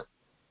flock.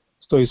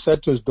 So he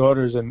said to his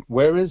daughters, and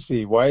where is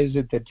he? Why is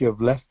it that you have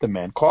left the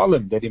man? Call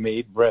him that he may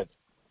eat bread.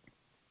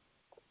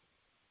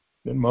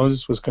 Then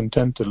Moses was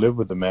content to live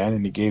with the man,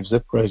 and he gave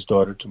Zipporah his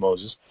daughter to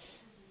Moses.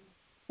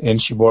 And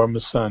she bore him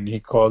a son. He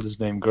called his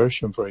name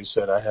Gershom, for he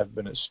said, I have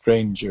been a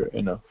stranger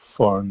in a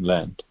foreign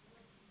land.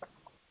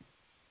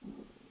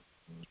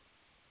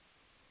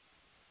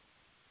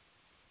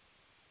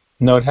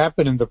 Now it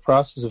happened in the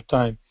process of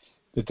time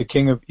that the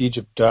king of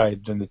Egypt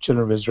died, and the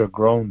children of Israel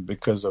groaned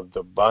because of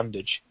the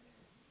bondage.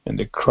 And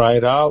they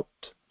cried out,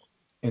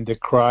 and their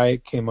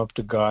cry came up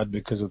to God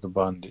because of the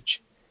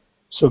bondage.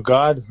 So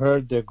God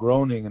heard their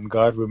groaning, and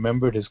God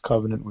remembered his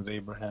covenant with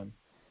Abraham,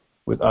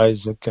 with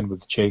Isaac, and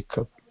with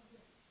Jacob.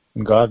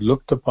 And God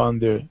looked upon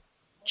their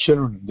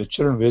children, the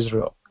children of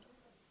Israel,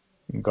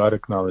 and God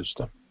acknowledged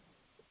them.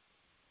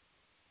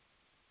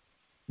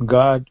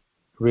 God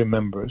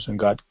remembers, and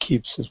God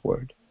keeps his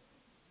word.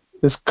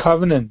 This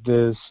covenant,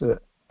 this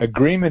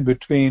agreement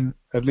between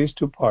at least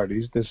two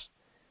parties, this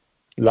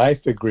life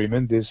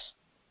agreement, this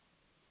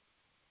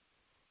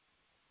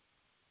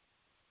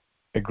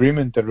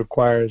agreement that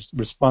requires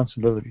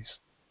responsibilities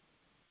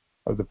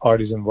of the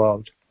parties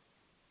involved.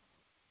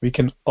 We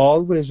can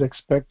always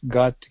expect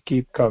God to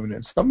keep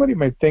covenants. Somebody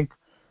might think,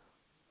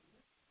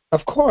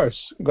 of course,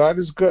 God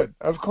is good.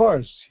 Of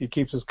course, he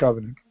keeps his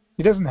covenant.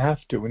 He doesn't have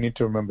to. We need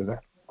to remember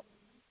that.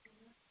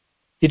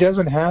 He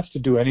doesn't have to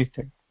do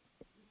anything.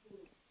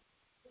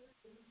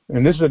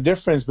 And this is the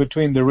difference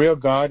between the real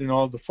God and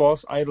all the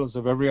false idols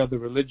of every other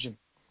religion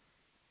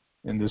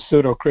and the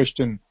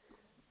pseudo-Christian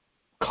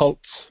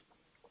cults.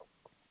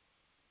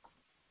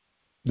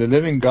 The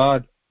living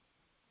God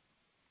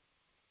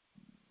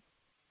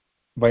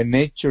by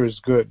nature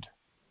is good.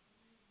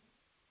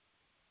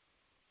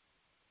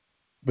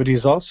 But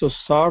he's also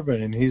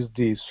sovereign, and he's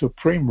the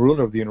supreme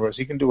ruler of the universe.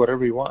 He can do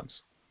whatever he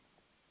wants.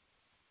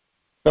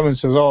 Someone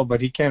says, oh,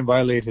 but he can't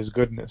violate his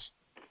goodness.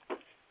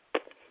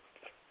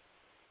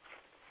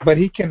 But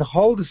he can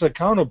hold us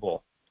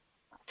accountable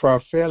for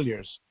our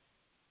failures.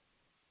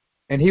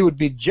 And he would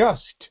be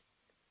just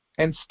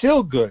and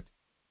still good.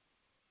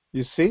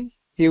 You see?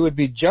 He would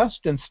be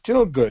just and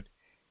still good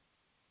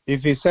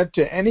if he said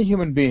to any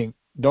human being,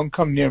 don't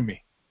come near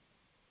me,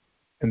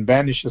 and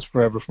banish us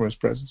forever from his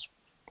presence.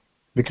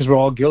 Because we're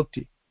all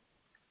guilty.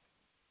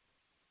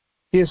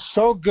 He is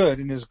so good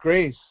in his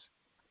grace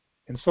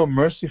and so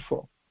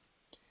merciful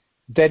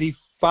that he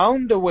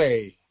found a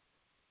way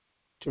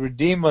to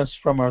redeem us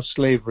from our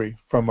slavery,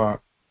 from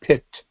our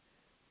pit.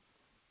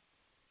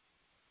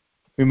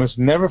 We must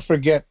never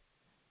forget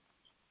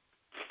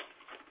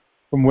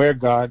from where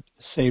God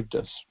saved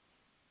us,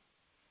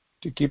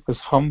 to keep us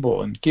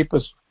humble and keep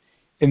us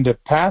in the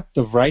path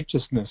of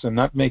righteousness and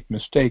not make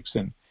mistakes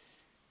and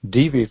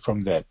deviate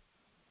from that.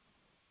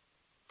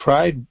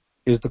 Pride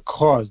is the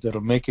cause that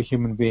will make a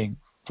human being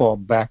fall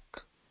back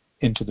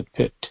into the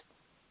pit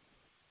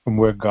from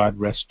where God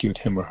rescued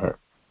him or her.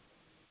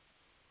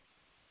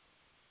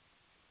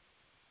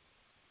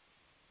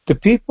 The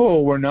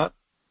people were not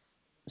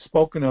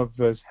spoken of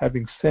as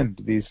having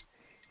sinned, these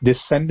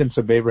descendants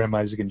of Abraham,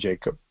 Isaac, and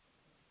Jacob,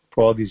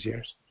 for all these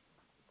years.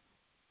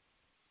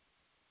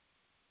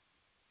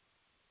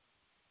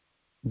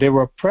 They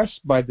were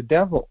oppressed by the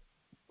devil,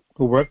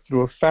 who worked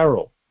through a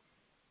Pharaoh.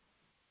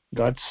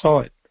 God saw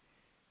it.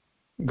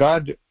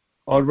 God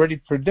already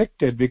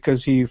predicted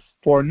because he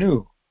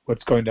foreknew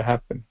what's going to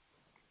happen.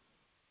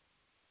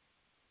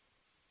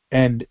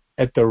 And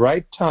at the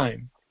right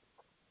time,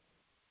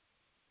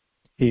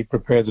 he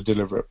prepared the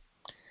deliverer.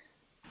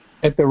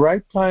 At the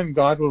right time,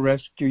 God will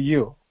rescue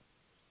you.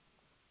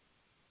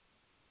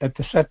 At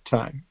the set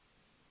time.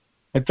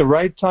 At the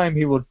right time,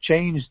 he will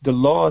change the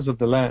laws of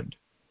the land.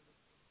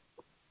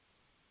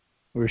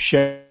 We were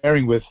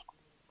sharing with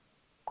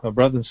a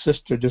brother and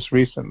sister just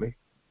recently.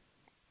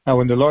 Now,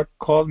 when the Lord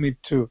called me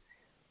to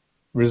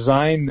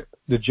resign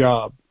the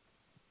job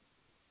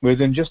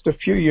within just a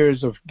few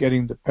years of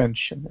getting the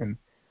pension, and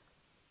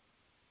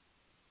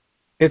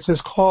it's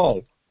his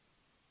call.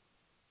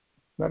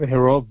 Not a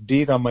heroic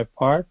deed on my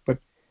part, but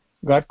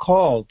God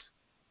called.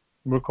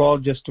 We're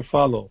called just to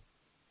follow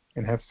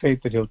and have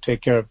faith that he'll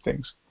take care of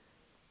things.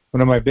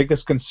 One of my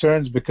biggest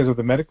concerns, because of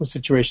the medical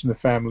situation in the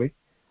family,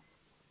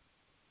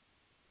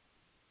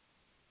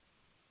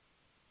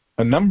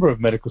 a number of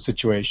medical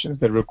situations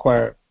that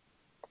require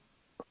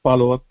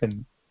follow-up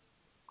and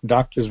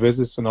doctor's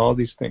visits and all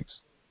these things,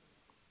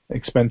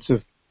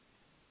 expensive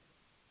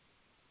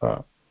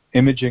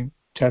imaging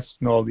tests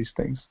and all these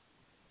things.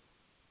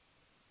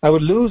 I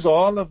would lose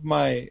all of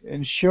my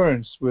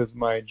insurance with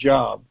my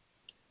job,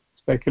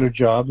 secular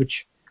job,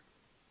 which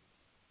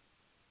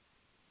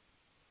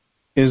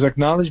is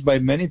acknowledged by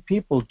many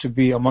people to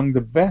be among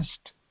the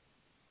best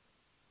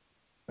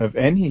of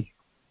any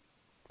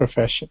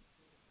profession.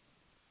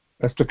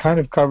 That's the kind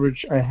of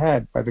coverage I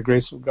had by the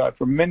grace of God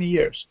for many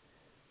years.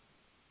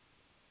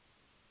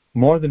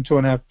 more than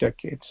 2.5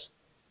 decades.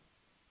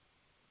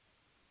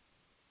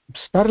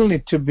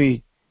 Suddenly to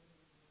be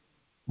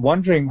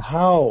wondering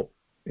how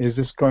is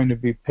this going to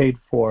be paid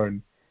for,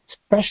 and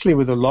especially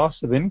with the loss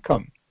of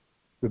income.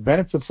 The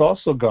benefits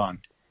also gone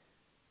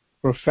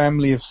for a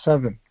family of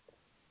 7.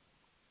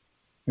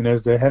 And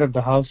as the head of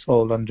the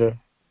household under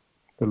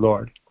the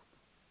Lord,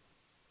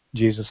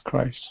 Jesus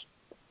Christ,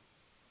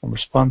 I'm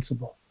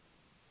responsible.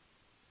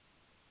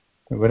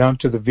 I went out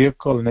to the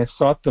vehicle and I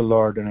sought the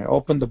Lord, and I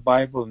opened the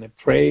Bible and I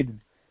prayed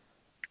and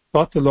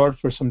sought the Lord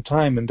for some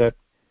time. And that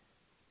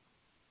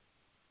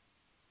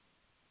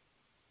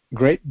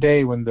great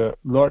day when the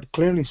Lord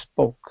clearly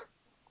spoke,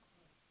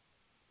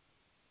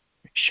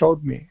 He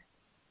showed me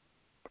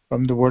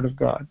from the Word of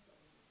God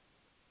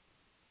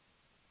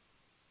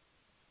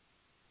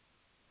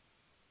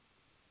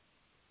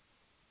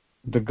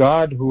the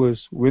God who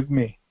is with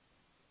me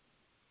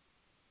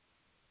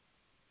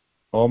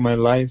all my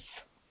life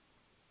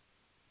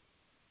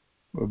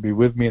will be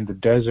with me in the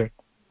desert,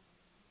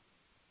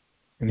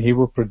 and He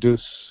will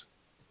produce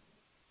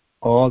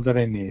all that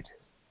I need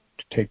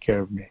to take care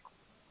of me.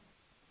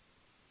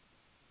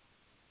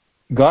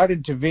 God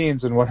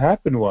intervenes, and what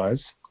happened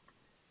was,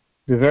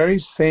 the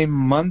very same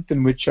month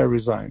in which I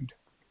resigned,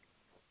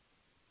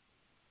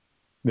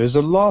 there's a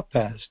law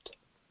passed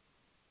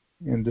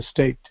in the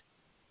state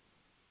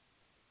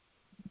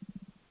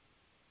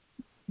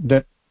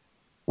that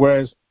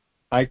whereas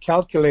I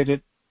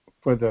calculated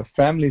for the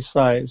family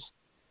size,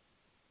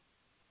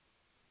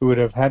 we would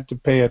have had to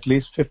pay at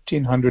least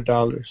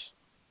 $1,500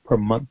 per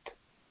month.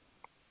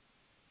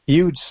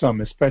 Huge sum,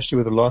 especially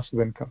with the loss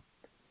of income.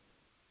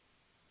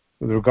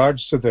 With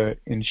regards to the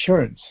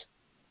insurance,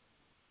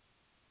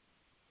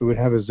 we would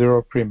have a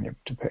 0 premium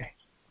to pay.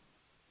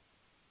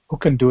 Who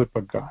can do it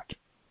but God?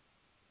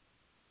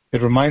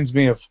 It reminds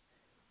me of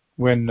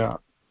when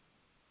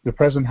the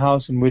present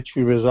house in which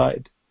we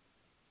reside,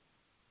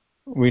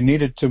 we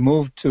needed to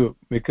move to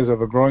because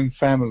of a growing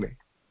family.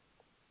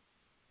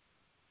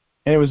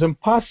 And it was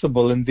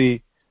impossible, and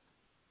the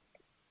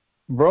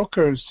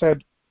broker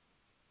said,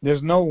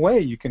 there's no way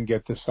you can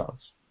get this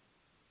house.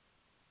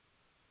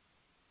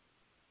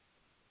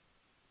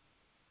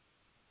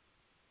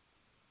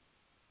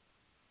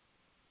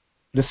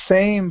 The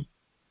same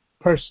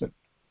person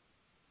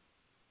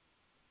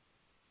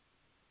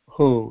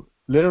who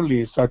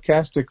literally,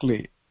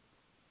 sarcastically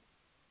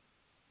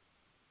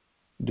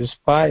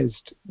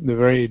despised the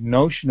very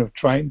notion of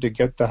trying to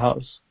get the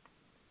house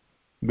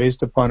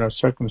based upon our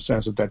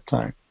circumstance at that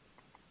time.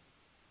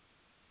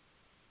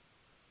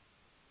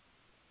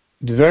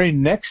 The very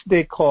next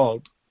day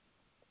called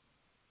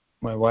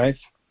my wife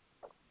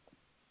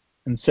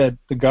and said,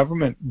 the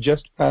government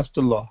just passed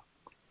a law.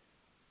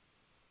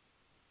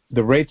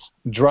 The rates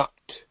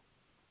dropped.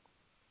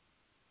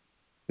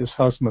 This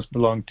house must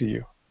belong to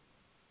you.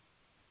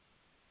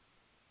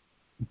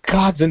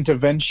 God's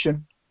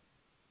intervention,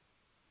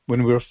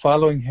 when we're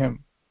following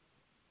Him,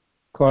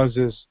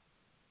 causes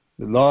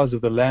the laws of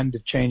the land to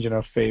change in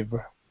our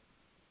favor.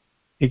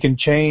 He can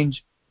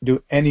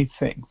do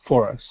anything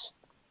for us.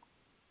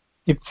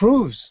 He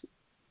proves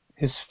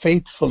His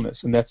faithfulness,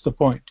 and that's the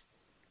point.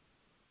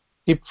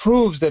 He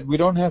proves that we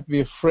don't have to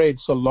be afraid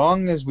so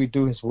long as we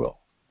do His will.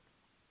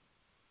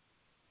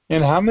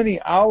 And how many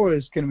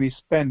hours can we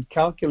spend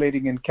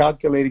calculating and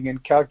calculating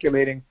and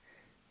calculating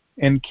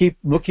and keep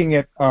looking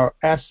at our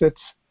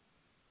assets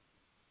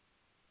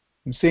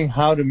and seeing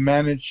how to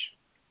manage,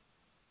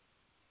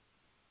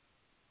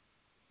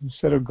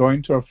 instead of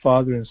going to our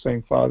Father and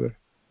saying, Father,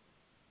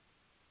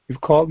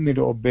 you've called me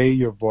to obey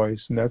your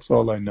voice, and that's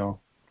all I know.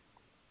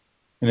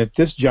 And at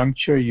this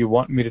juncture, you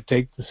want me to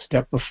take the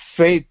step of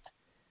faith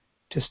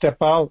to step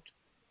out,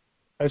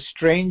 a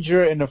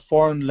stranger in a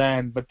foreign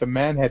land, but the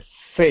man had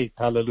faith,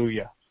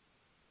 hallelujah.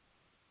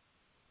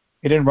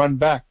 He didn't run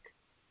back,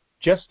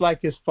 just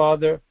like his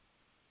father,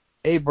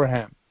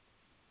 Abraham.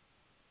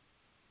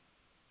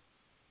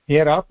 He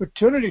had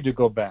opportunity to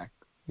go back.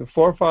 The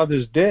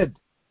forefathers did,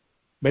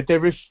 but they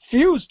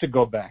refused to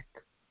go back.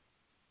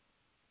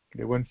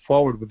 They went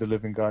forward with the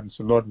living God and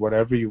said, Lord,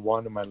 whatever you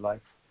want in my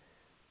life,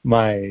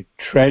 my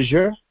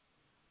treasure,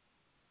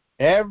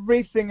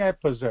 everything I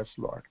possess,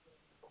 Lord,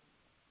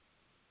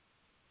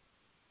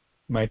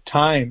 my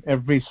time,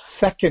 every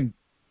second,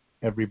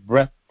 every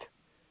breath,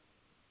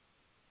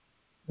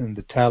 and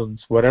the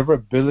talents, whatever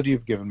ability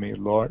you've given me,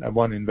 Lord, I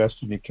want to invest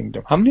in your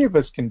kingdom. How many of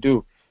us can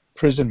do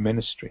prison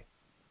ministry?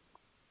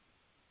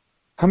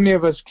 How many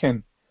of us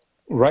can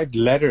write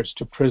letters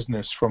to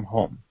prisoners from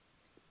home?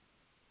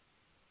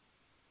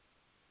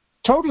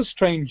 Total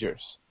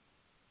strangers.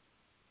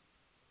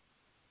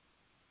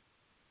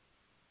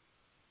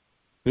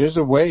 There's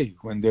a way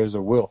when there's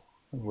a will,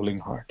 a willing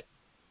heart.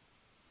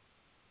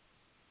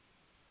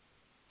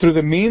 Through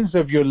the means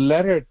of your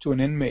letter to an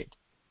inmate,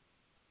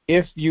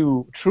 if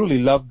you truly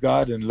love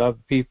God and love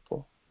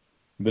people,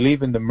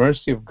 believe in the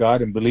mercy of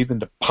God and believe in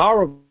the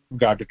power of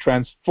God to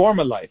transform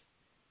a life,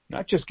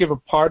 not just give a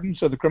pardon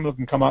so the criminal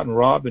can come out and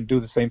rob and do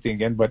the same thing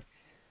again, but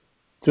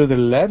through the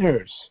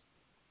letters,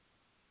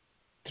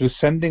 through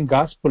sending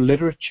gospel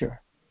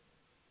literature,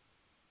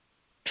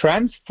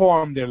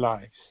 transform their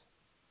lives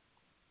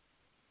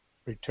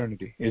for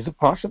eternity. Is it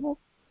possible?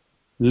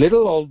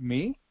 Little old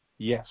me?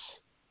 Yes.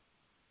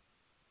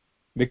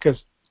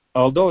 Because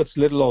although it's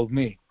little old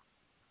me,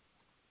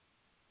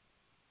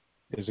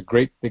 there's a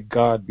great big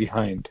God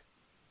behind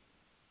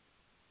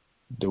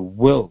the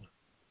will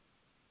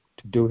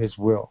to do His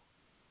will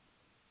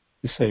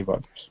to save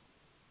others.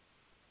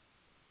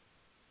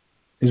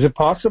 Is it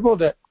possible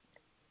that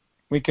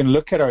we can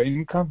look at our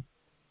income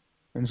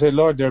and say,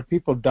 Lord, there are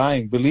people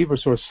dying,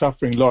 believers who are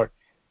suffering, Lord.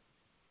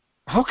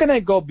 How can I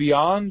go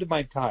beyond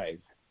my tithe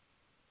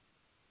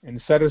and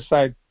set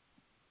aside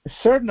a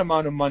certain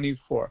amount of money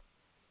for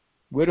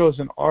widows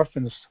and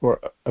orphans who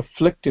are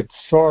afflicted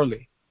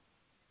sorely?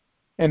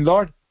 And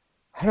Lord,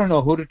 I don't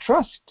know who to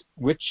trust.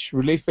 Which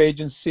relief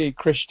agency,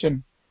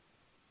 Christian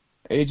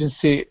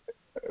agency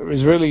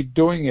is really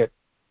doing it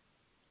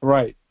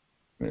right?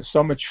 There's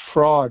so much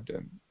fraud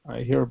and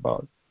I hear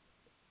about.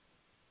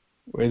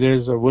 Where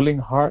there's a willing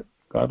heart,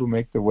 God will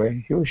make the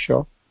way. He will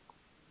show.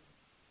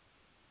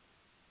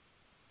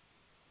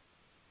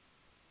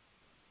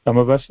 Some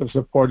of us have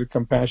supported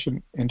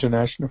Compassion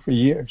International for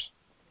years.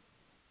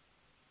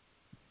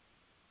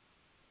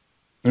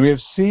 And we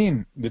have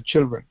seen the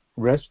children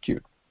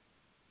rescued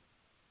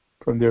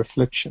from their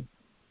affliction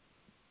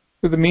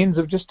through the means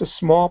of just a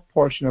small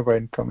portion of our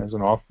income as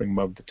an offering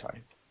above the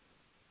tithe.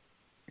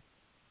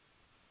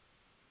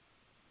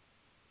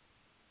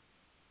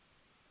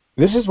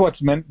 This is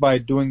what's meant by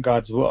doing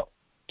God's will.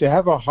 To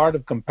have a heart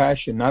of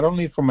compassion, not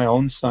only for my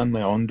own son,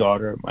 my own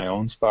daughter, my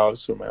own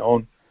spouse, or my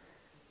own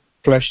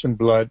flesh and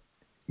blood,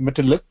 but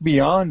to look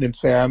beyond and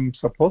say, I'm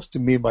supposed to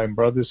be my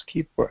brother's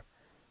keeper.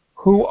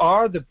 Who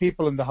are the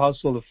people in the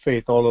household of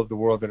faith all over the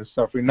world that are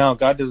suffering? Now,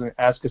 God doesn't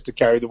ask us to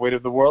carry the weight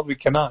of the world. We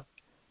cannot.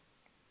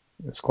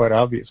 It's quite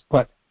obvious.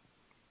 But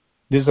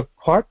there's a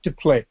part to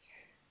play.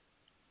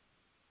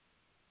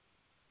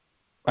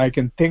 I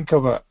can think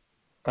of a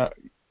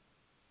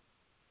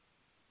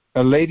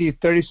lady,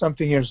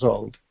 30-something years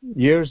old,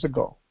 years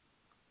ago,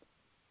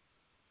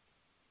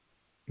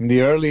 in the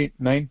early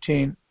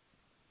 1900s,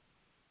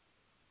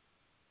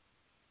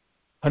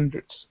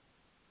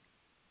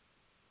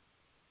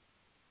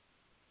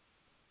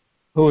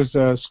 who was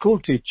a school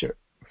teacher,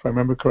 if I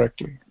remember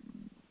correctly.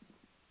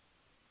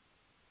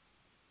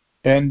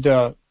 And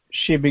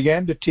she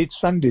began to teach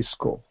Sunday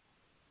school.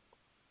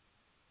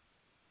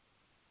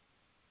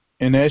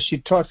 And as she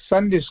taught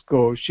Sunday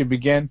school, she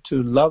began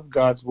to love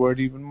God's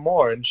Word even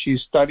more, and she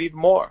studied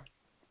more.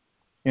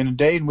 In a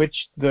day in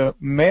which the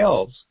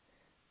males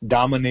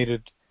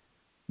dominated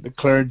the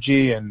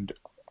clergy and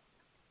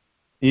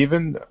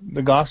even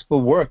the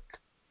gospel work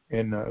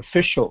in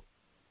official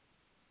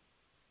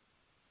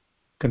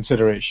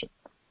consideration.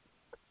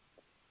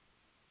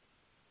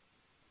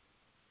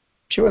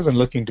 She wasn't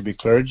looking to be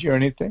clergy or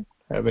anything,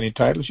 have any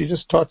title. She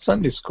just taught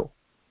Sunday school.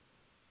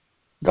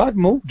 God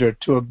moved her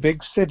to a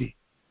big city.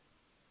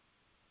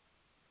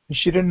 And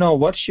she didn't know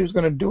what she was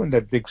going to do in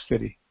that big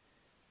city.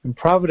 And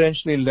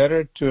providentially led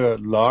her to a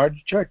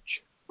large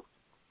church.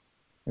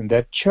 And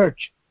that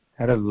church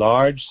had a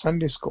large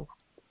Sunday school.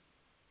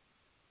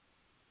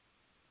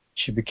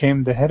 She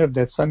became the head of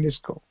that Sunday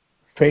school,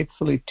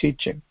 faithfully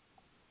teaching.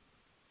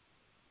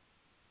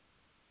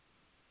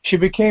 She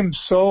became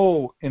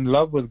so in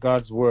love with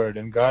God's Word,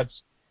 and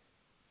God's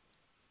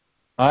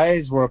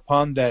eyes were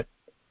upon that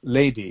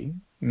lady,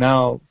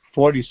 now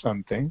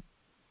 40-something,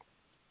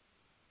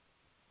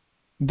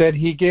 that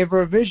He gave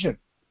her a vision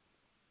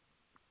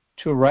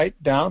to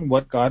write down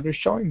what God was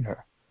showing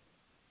her.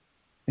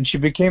 And she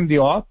became the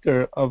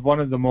author of one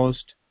of the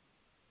most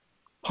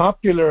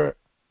popular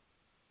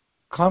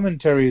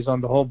commentaries on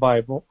the whole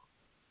Bible.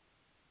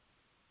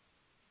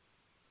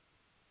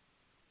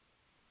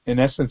 In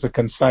essence, a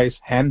concise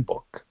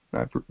handbook,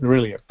 not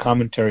really a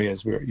commentary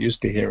as we are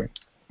used to hearing.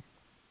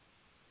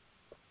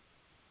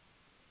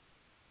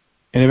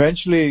 And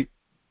eventually,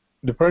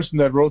 the person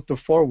that wrote the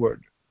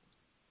foreword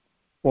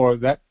for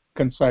that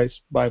concise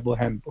Bible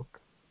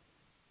handbook,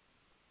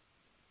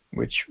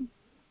 which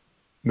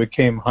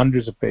became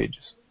hundreds of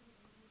pages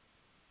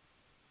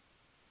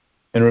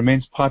and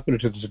remains popular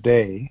to this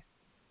day,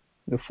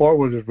 the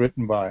foreword was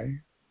written by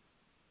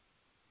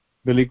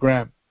Billy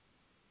Graham,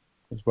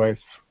 his wife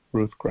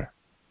Ruth Graham.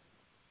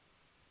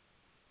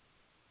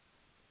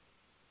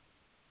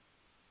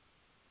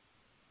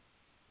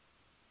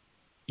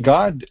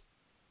 God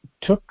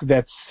took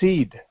that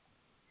seed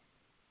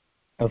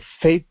of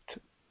faith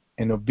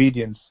and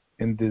obedience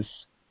in this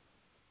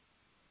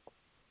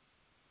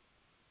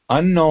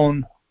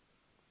unknown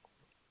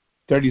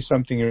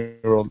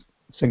 30-something-year-old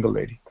single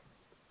lady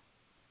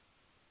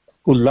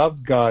who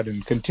loved God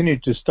and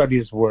continued to study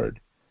His Word.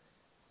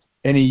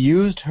 And He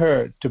used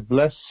her to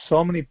bless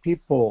so many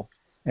people,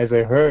 as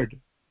I heard,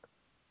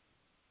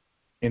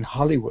 in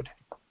Hollywood.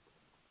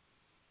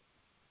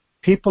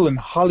 People in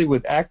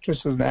Hollywood,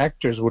 actresses and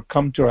actors, would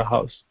come to her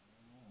house.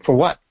 For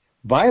what?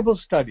 Bible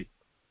study.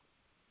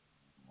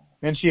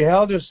 And she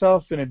held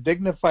herself in a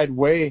dignified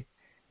way,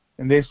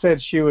 and they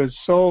said she was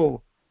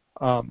so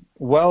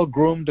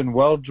well-groomed and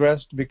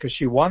well-dressed because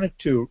she wanted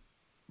to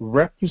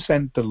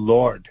represent the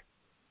Lord,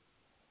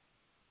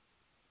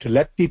 to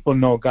let people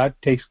know God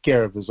takes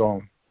care of his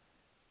own,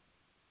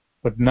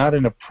 but not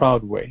in a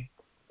proud way.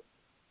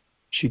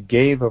 She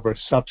gave of her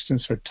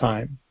substance, her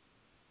time,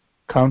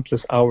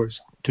 countless hours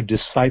to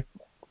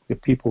disciple the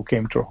people who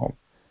came to her home.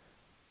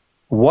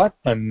 What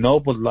a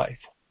noble life.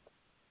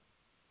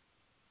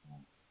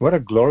 What a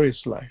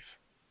glorious life.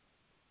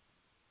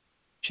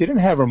 She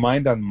didn't have her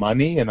mind on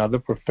money and other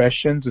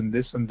professions and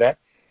this and that.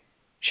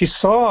 She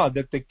saw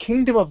that the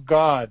kingdom of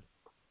God,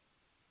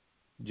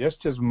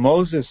 just as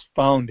Moses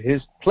found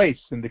his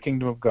place in the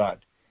kingdom of God,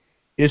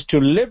 is to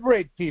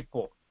liberate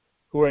people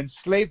who are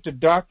enslaved to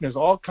darkness,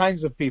 all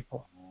kinds of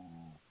people,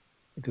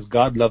 because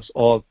God loves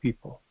all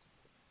people.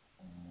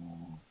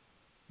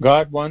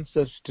 God wants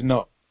us to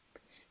know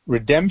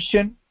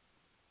redemption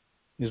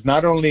is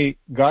not only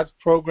God's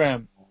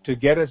program to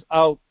get us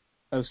out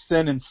of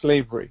sin and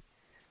slavery.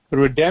 The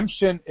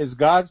redemption is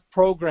God's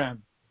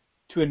program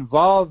to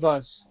involve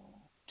us,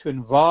 to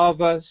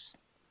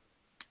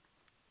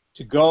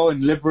go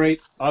and liberate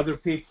other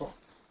people.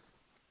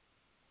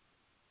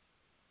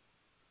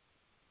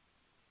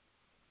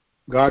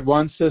 God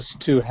wants us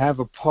to have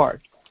a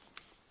part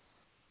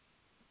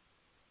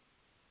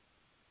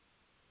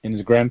in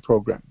his grand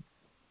program.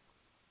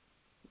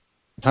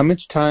 How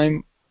much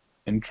time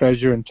and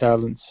treasure and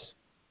talents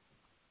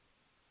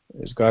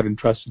is God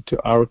entrusted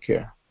to our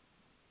care?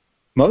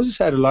 Moses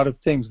had a lot of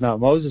things. Now,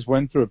 Moses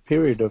went through a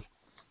period of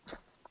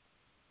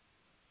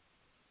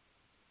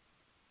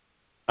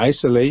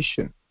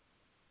isolation,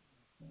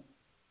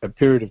 a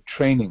period of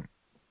training.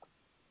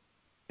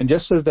 And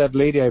just as that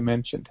lady I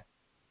mentioned,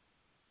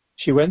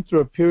 she went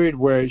through a period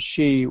where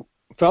she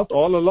felt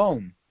all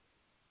alone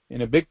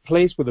in a big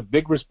place with a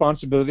big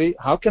responsibility.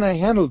 How can I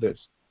handle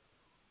this?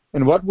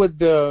 And what would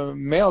the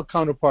male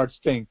counterparts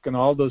think and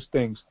all those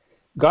things?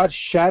 God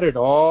shattered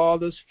all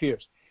those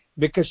fears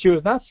because she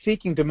was not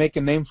seeking to make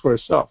a name for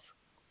herself.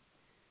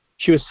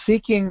 She was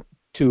seeking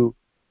to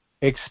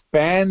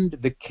expand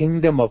the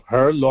kingdom of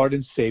her Lord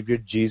and Savior,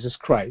 Jesus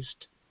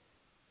Christ.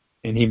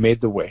 And he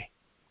made the way.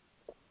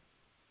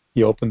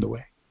 He opened the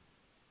way.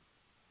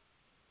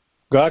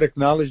 God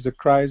acknowledged the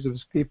cries of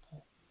his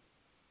people,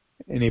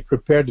 and he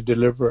prepared to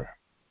deliver.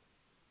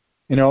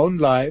 In our own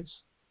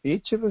lives,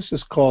 each of us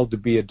is called to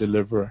be a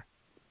deliverer.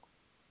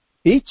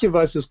 Each of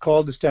us is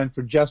called to stand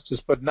for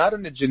justice, but not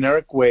in a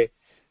generic way,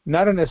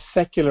 not in a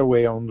secular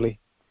way only,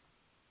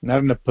 not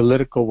in a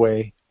political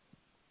way,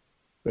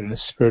 but in a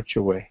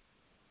spiritual way.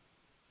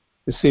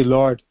 You see,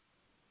 Lord,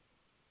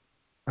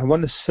 I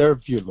want to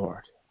serve you,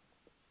 Lord.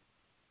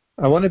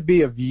 I want to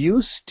be of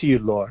use to you,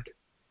 Lord,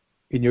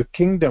 in your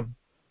kingdom.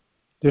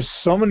 There's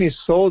so many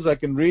souls I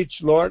can reach,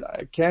 Lord.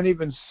 I can't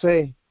even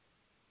say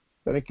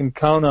that I can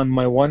count on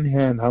my one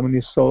hand how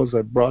many souls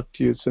I brought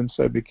to you since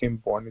I became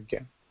born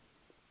again.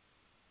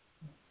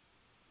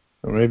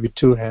 Or maybe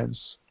two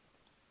hands.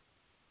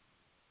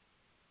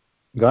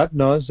 God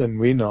knows and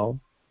we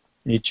know,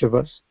 each of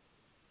us.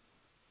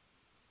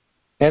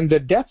 And the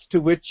depth to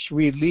which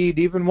we lead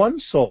even one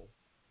soul.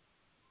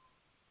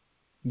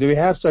 Do we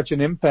have such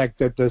an impact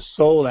that the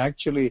soul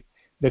actually,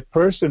 the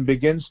person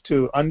begins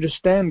to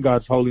understand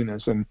God's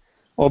holiness and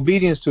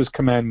obedience to his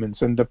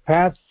commandments and the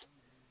path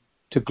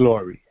to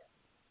glory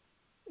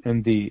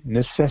and the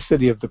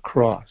necessity of the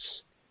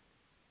cross,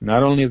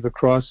 not only of the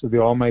cross of the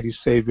Almighty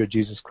Savior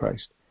Jesus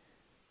Christ,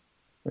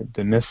 but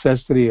the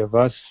necessity of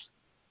us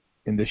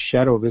in the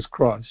shadow of his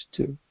cross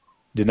to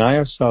deny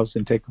ourselves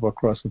and take up our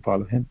cross and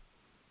follow him.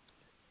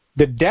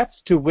 The depth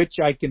to which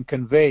I can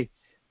convey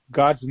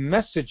God's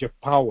message of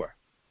power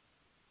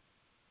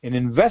and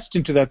invest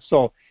into that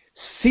soul,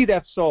 see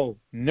that soul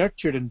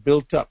nurtured and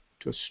built up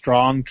to a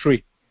strong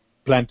tree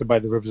planted by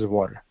the rivers of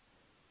water,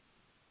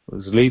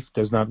 whose leaf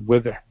does not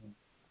wither.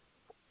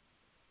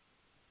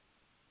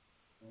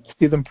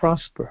 See them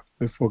prosper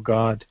before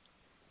God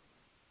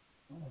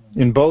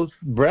in both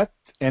breadth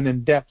and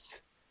in depth.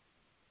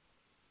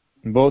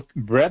 In both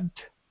breadth,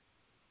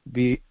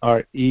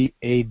 B-R-E-A-D-T-H,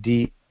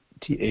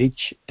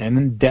 and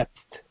in depth.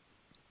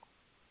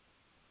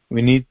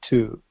 We need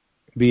to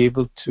be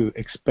able to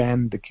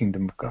expand the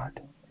kingdom of God.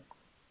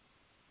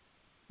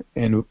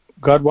 And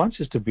God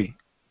wants us to be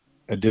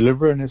a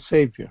deliverer and a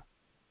savior.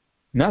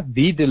 Not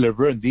the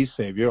deliverer and the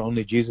savior,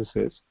 only Jesus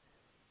is,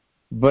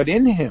 but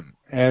in him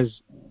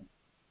as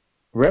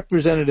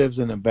representatives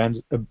and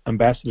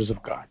ambassadors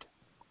of God.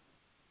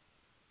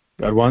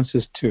 God wants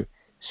us to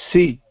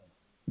see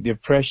the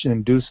oppression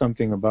and do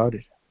something about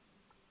it.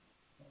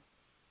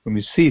 When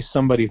we see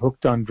somebody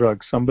hooked on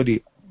drugs,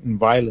 somebody in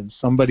violence,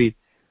 somebody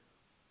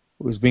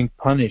who is being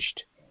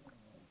punished,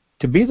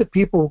 to be the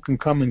people who can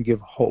come and give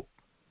hope.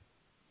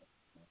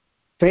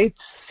 Faith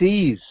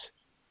sees,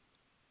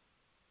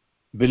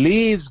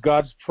 believes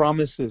God's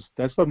promises.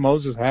 That's what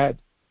Moses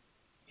had.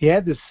 He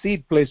had this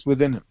seed placed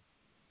within him,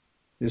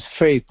 this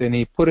faith, and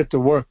he put it to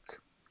work.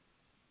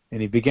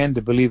 And he began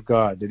to believe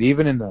God, that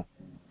even in the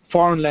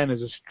foreign land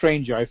as a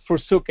stranger, I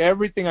forsook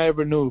everything I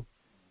ever knew,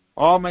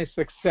 all my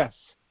success,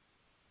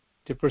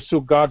 to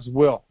pursue God's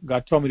will.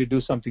 God told me to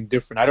do something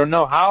different. I don't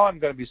know how I'm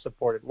going to be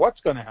supported.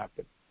 What's going to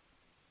happen?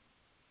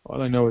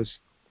 All I know is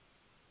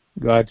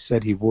God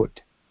said he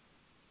would.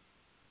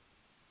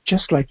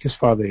 Just like his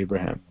father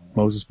Abraham,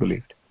 Moses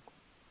believed.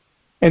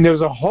 And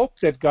there's a hope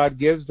that God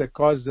gives that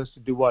causes us to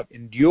do what?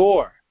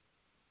 Endure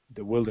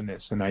the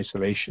wilderness and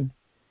isolation.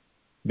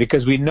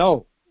 Because we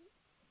know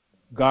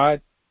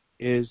God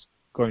is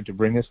going to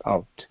bring us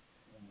out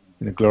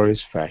in a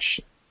glorious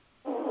fashion.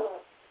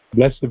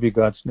 Blessed be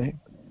God's name.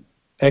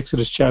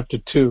 Exodus chapter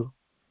 2,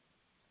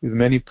 with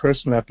many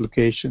personal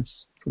applications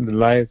from the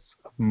life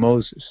of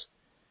Moses.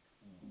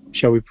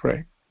 Shall we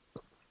pray?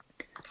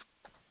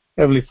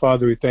 Heavenly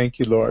Father, we thank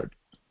you, Lord.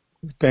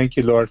 We thank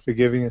you, Lord, for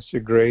giving us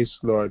your grace,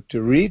 Lord,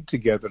 to read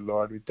together,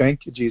 Lord. We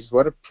thank you, Jesus.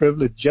 What a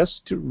privilege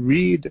just to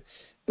read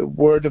the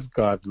Word of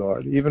God,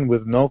 Lord, even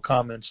with no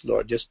comments,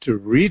 Lord, just to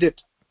read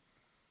it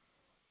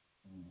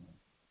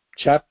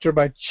chapter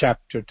by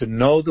chapter, to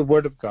know the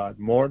Word of God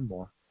more and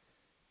more.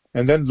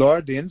 And then,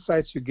 Lord, the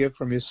insights you give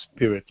from your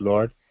Spirit,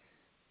 Lord,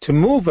 to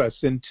move us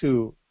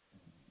into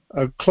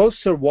a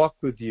closer walk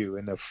with you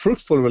and a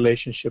fruitful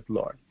relationship,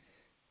 Lord,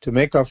 to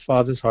make our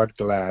Father's heart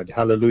glad.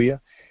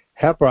 Hallelujah.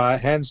 Help our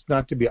hands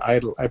not to be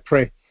idle. I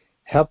pray.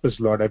 Help us,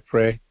 Lord, I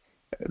pray.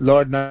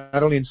 Lord,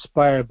 not only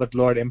inspire, but,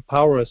 Lord,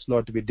 empower us,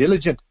 Lord, to be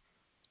diligent,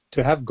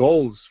 to have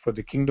goals for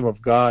the kingdom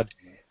of God,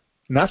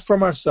 not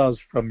from ourselves,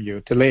 from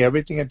you, to lay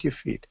everything at your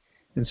feet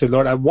and say,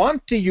 Lord, I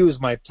want to use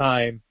my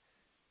time.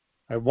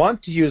 I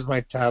want to use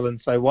my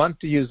talents. I want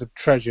to use the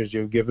treasures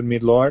you've given me,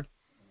 Lord,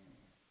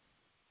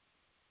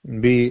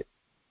 and be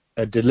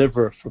a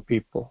deliverer for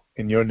people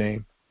in your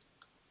name.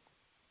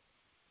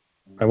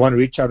 I want to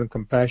reach out in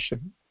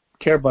compassion,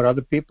 care about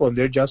other people and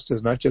their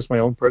justice, not just my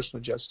own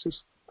personal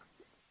justice.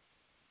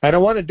 I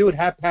don't want to do it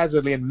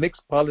haphazardly and mix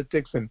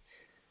politics and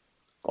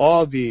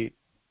all the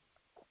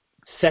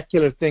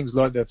secular things,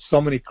 Lord, that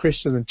so many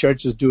Christians and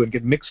churches do and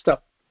get mixed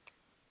up.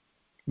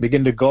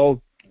 Begin to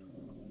go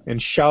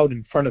and shout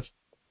in front of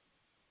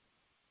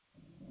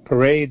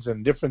parades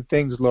and different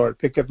things, Lord,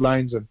 picket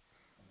lines, and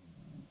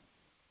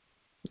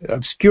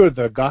obscure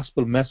the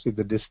gospel message,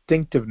 the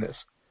distinctiveness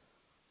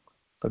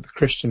of the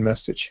Christian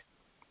message.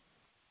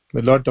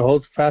 But Lord, to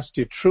hold fast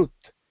to your truth,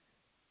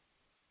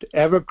 to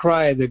ever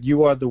cry that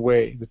you are the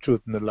way, the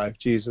truth, and the life.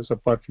 Jesus,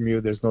 apart from you,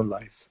 there's no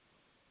life.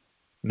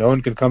 No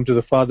one can come to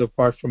the Father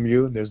apart from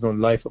you, and there's no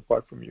life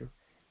apart from you.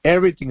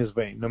 Everything is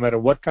vain, no matter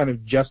what kind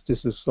of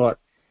justice is sought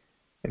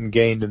and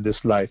gained in this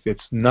life.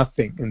 It's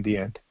nothing in the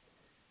end.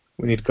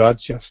 We need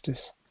God's justice.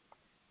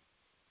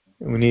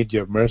 And we need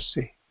your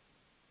mercy.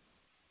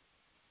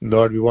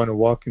 Lord, we want to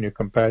walk in your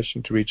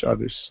compassion to reach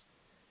others,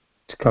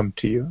 to come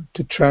to you,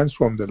 to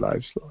transform their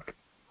lives, Lord.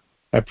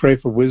 I pray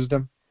for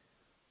wisdom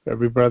for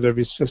every brother,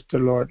 every sister,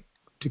 Lord,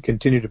 to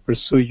continue to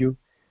pursue you,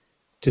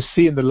 to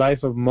see in the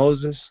life of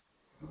Moses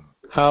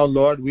how,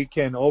 Lord, we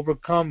can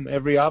overcome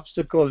every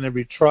obstacle and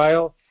every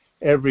trial,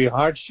 every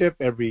hardship,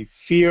 every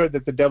fear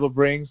that the devil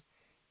brings,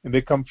 and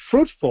become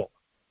fruitful.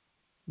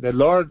 That,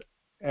 Lord,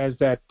 as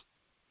that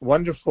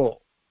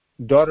wonderful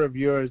daughter of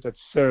yours that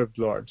served,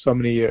 Lord, so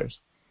many years,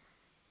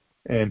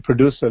 and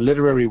produce a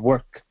literary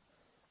work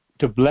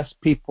to bless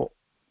people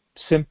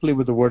simply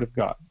with the Word of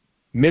God.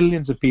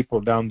 Millions of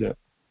people down the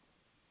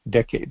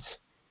decades.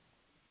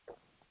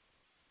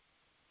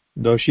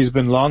 Though she's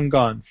been long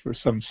gone for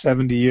some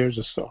 70 years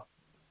or so.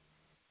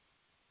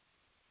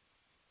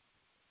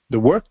 The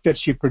work that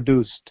she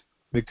produced,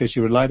 because she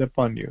relied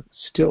upon you,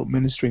 still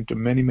ministering to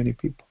many, many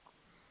people.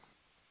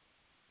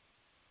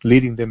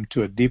 Leading them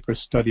to a deeper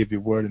study of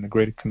your Word and a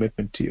greater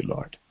commitment to you,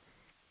 Lord.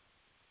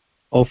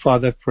 Oh,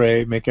 Father, I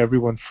pray, make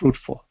everyone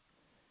fruitful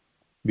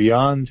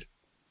beyond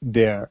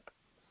their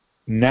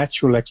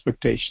natural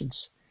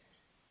expectations,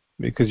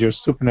 because you're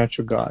a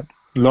supernatural God.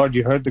 Lord,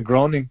 you heard the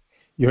groaning,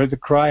 you heard the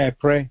cry. I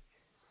pray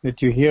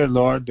that you hear,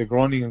 Lord, the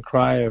groaning and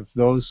cry of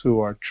those who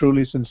are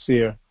truly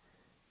sincere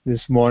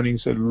this morning.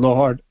 Say,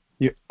 Lord,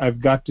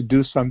 I've got to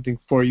do something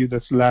for you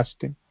that's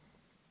lasting.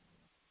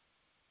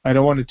 I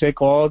don't want to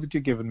take all that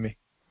you've given me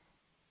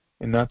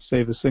and not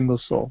save a single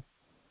soul.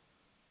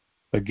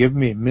 But give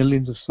me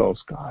millions of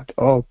souls, God.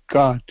 Oh,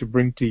 God, to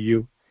bring to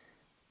you.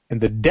 And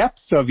the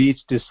depths of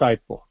each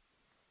disciple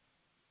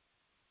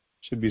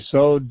should be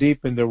so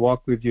deep in their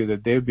walk with you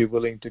that they'll be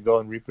willing to go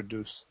and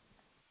reproduce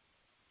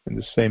in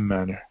the same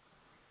manner.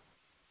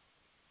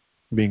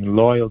 Being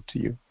loyal to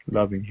you,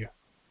 loving you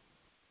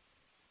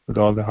with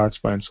all their hearts,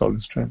 mind, soul,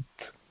 and strength.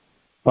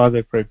 Father,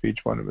 I pray for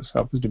each one of us.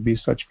 Help us to be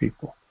such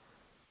people.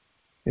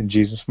 In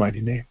Jesus'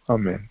 mighty name,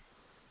 amen.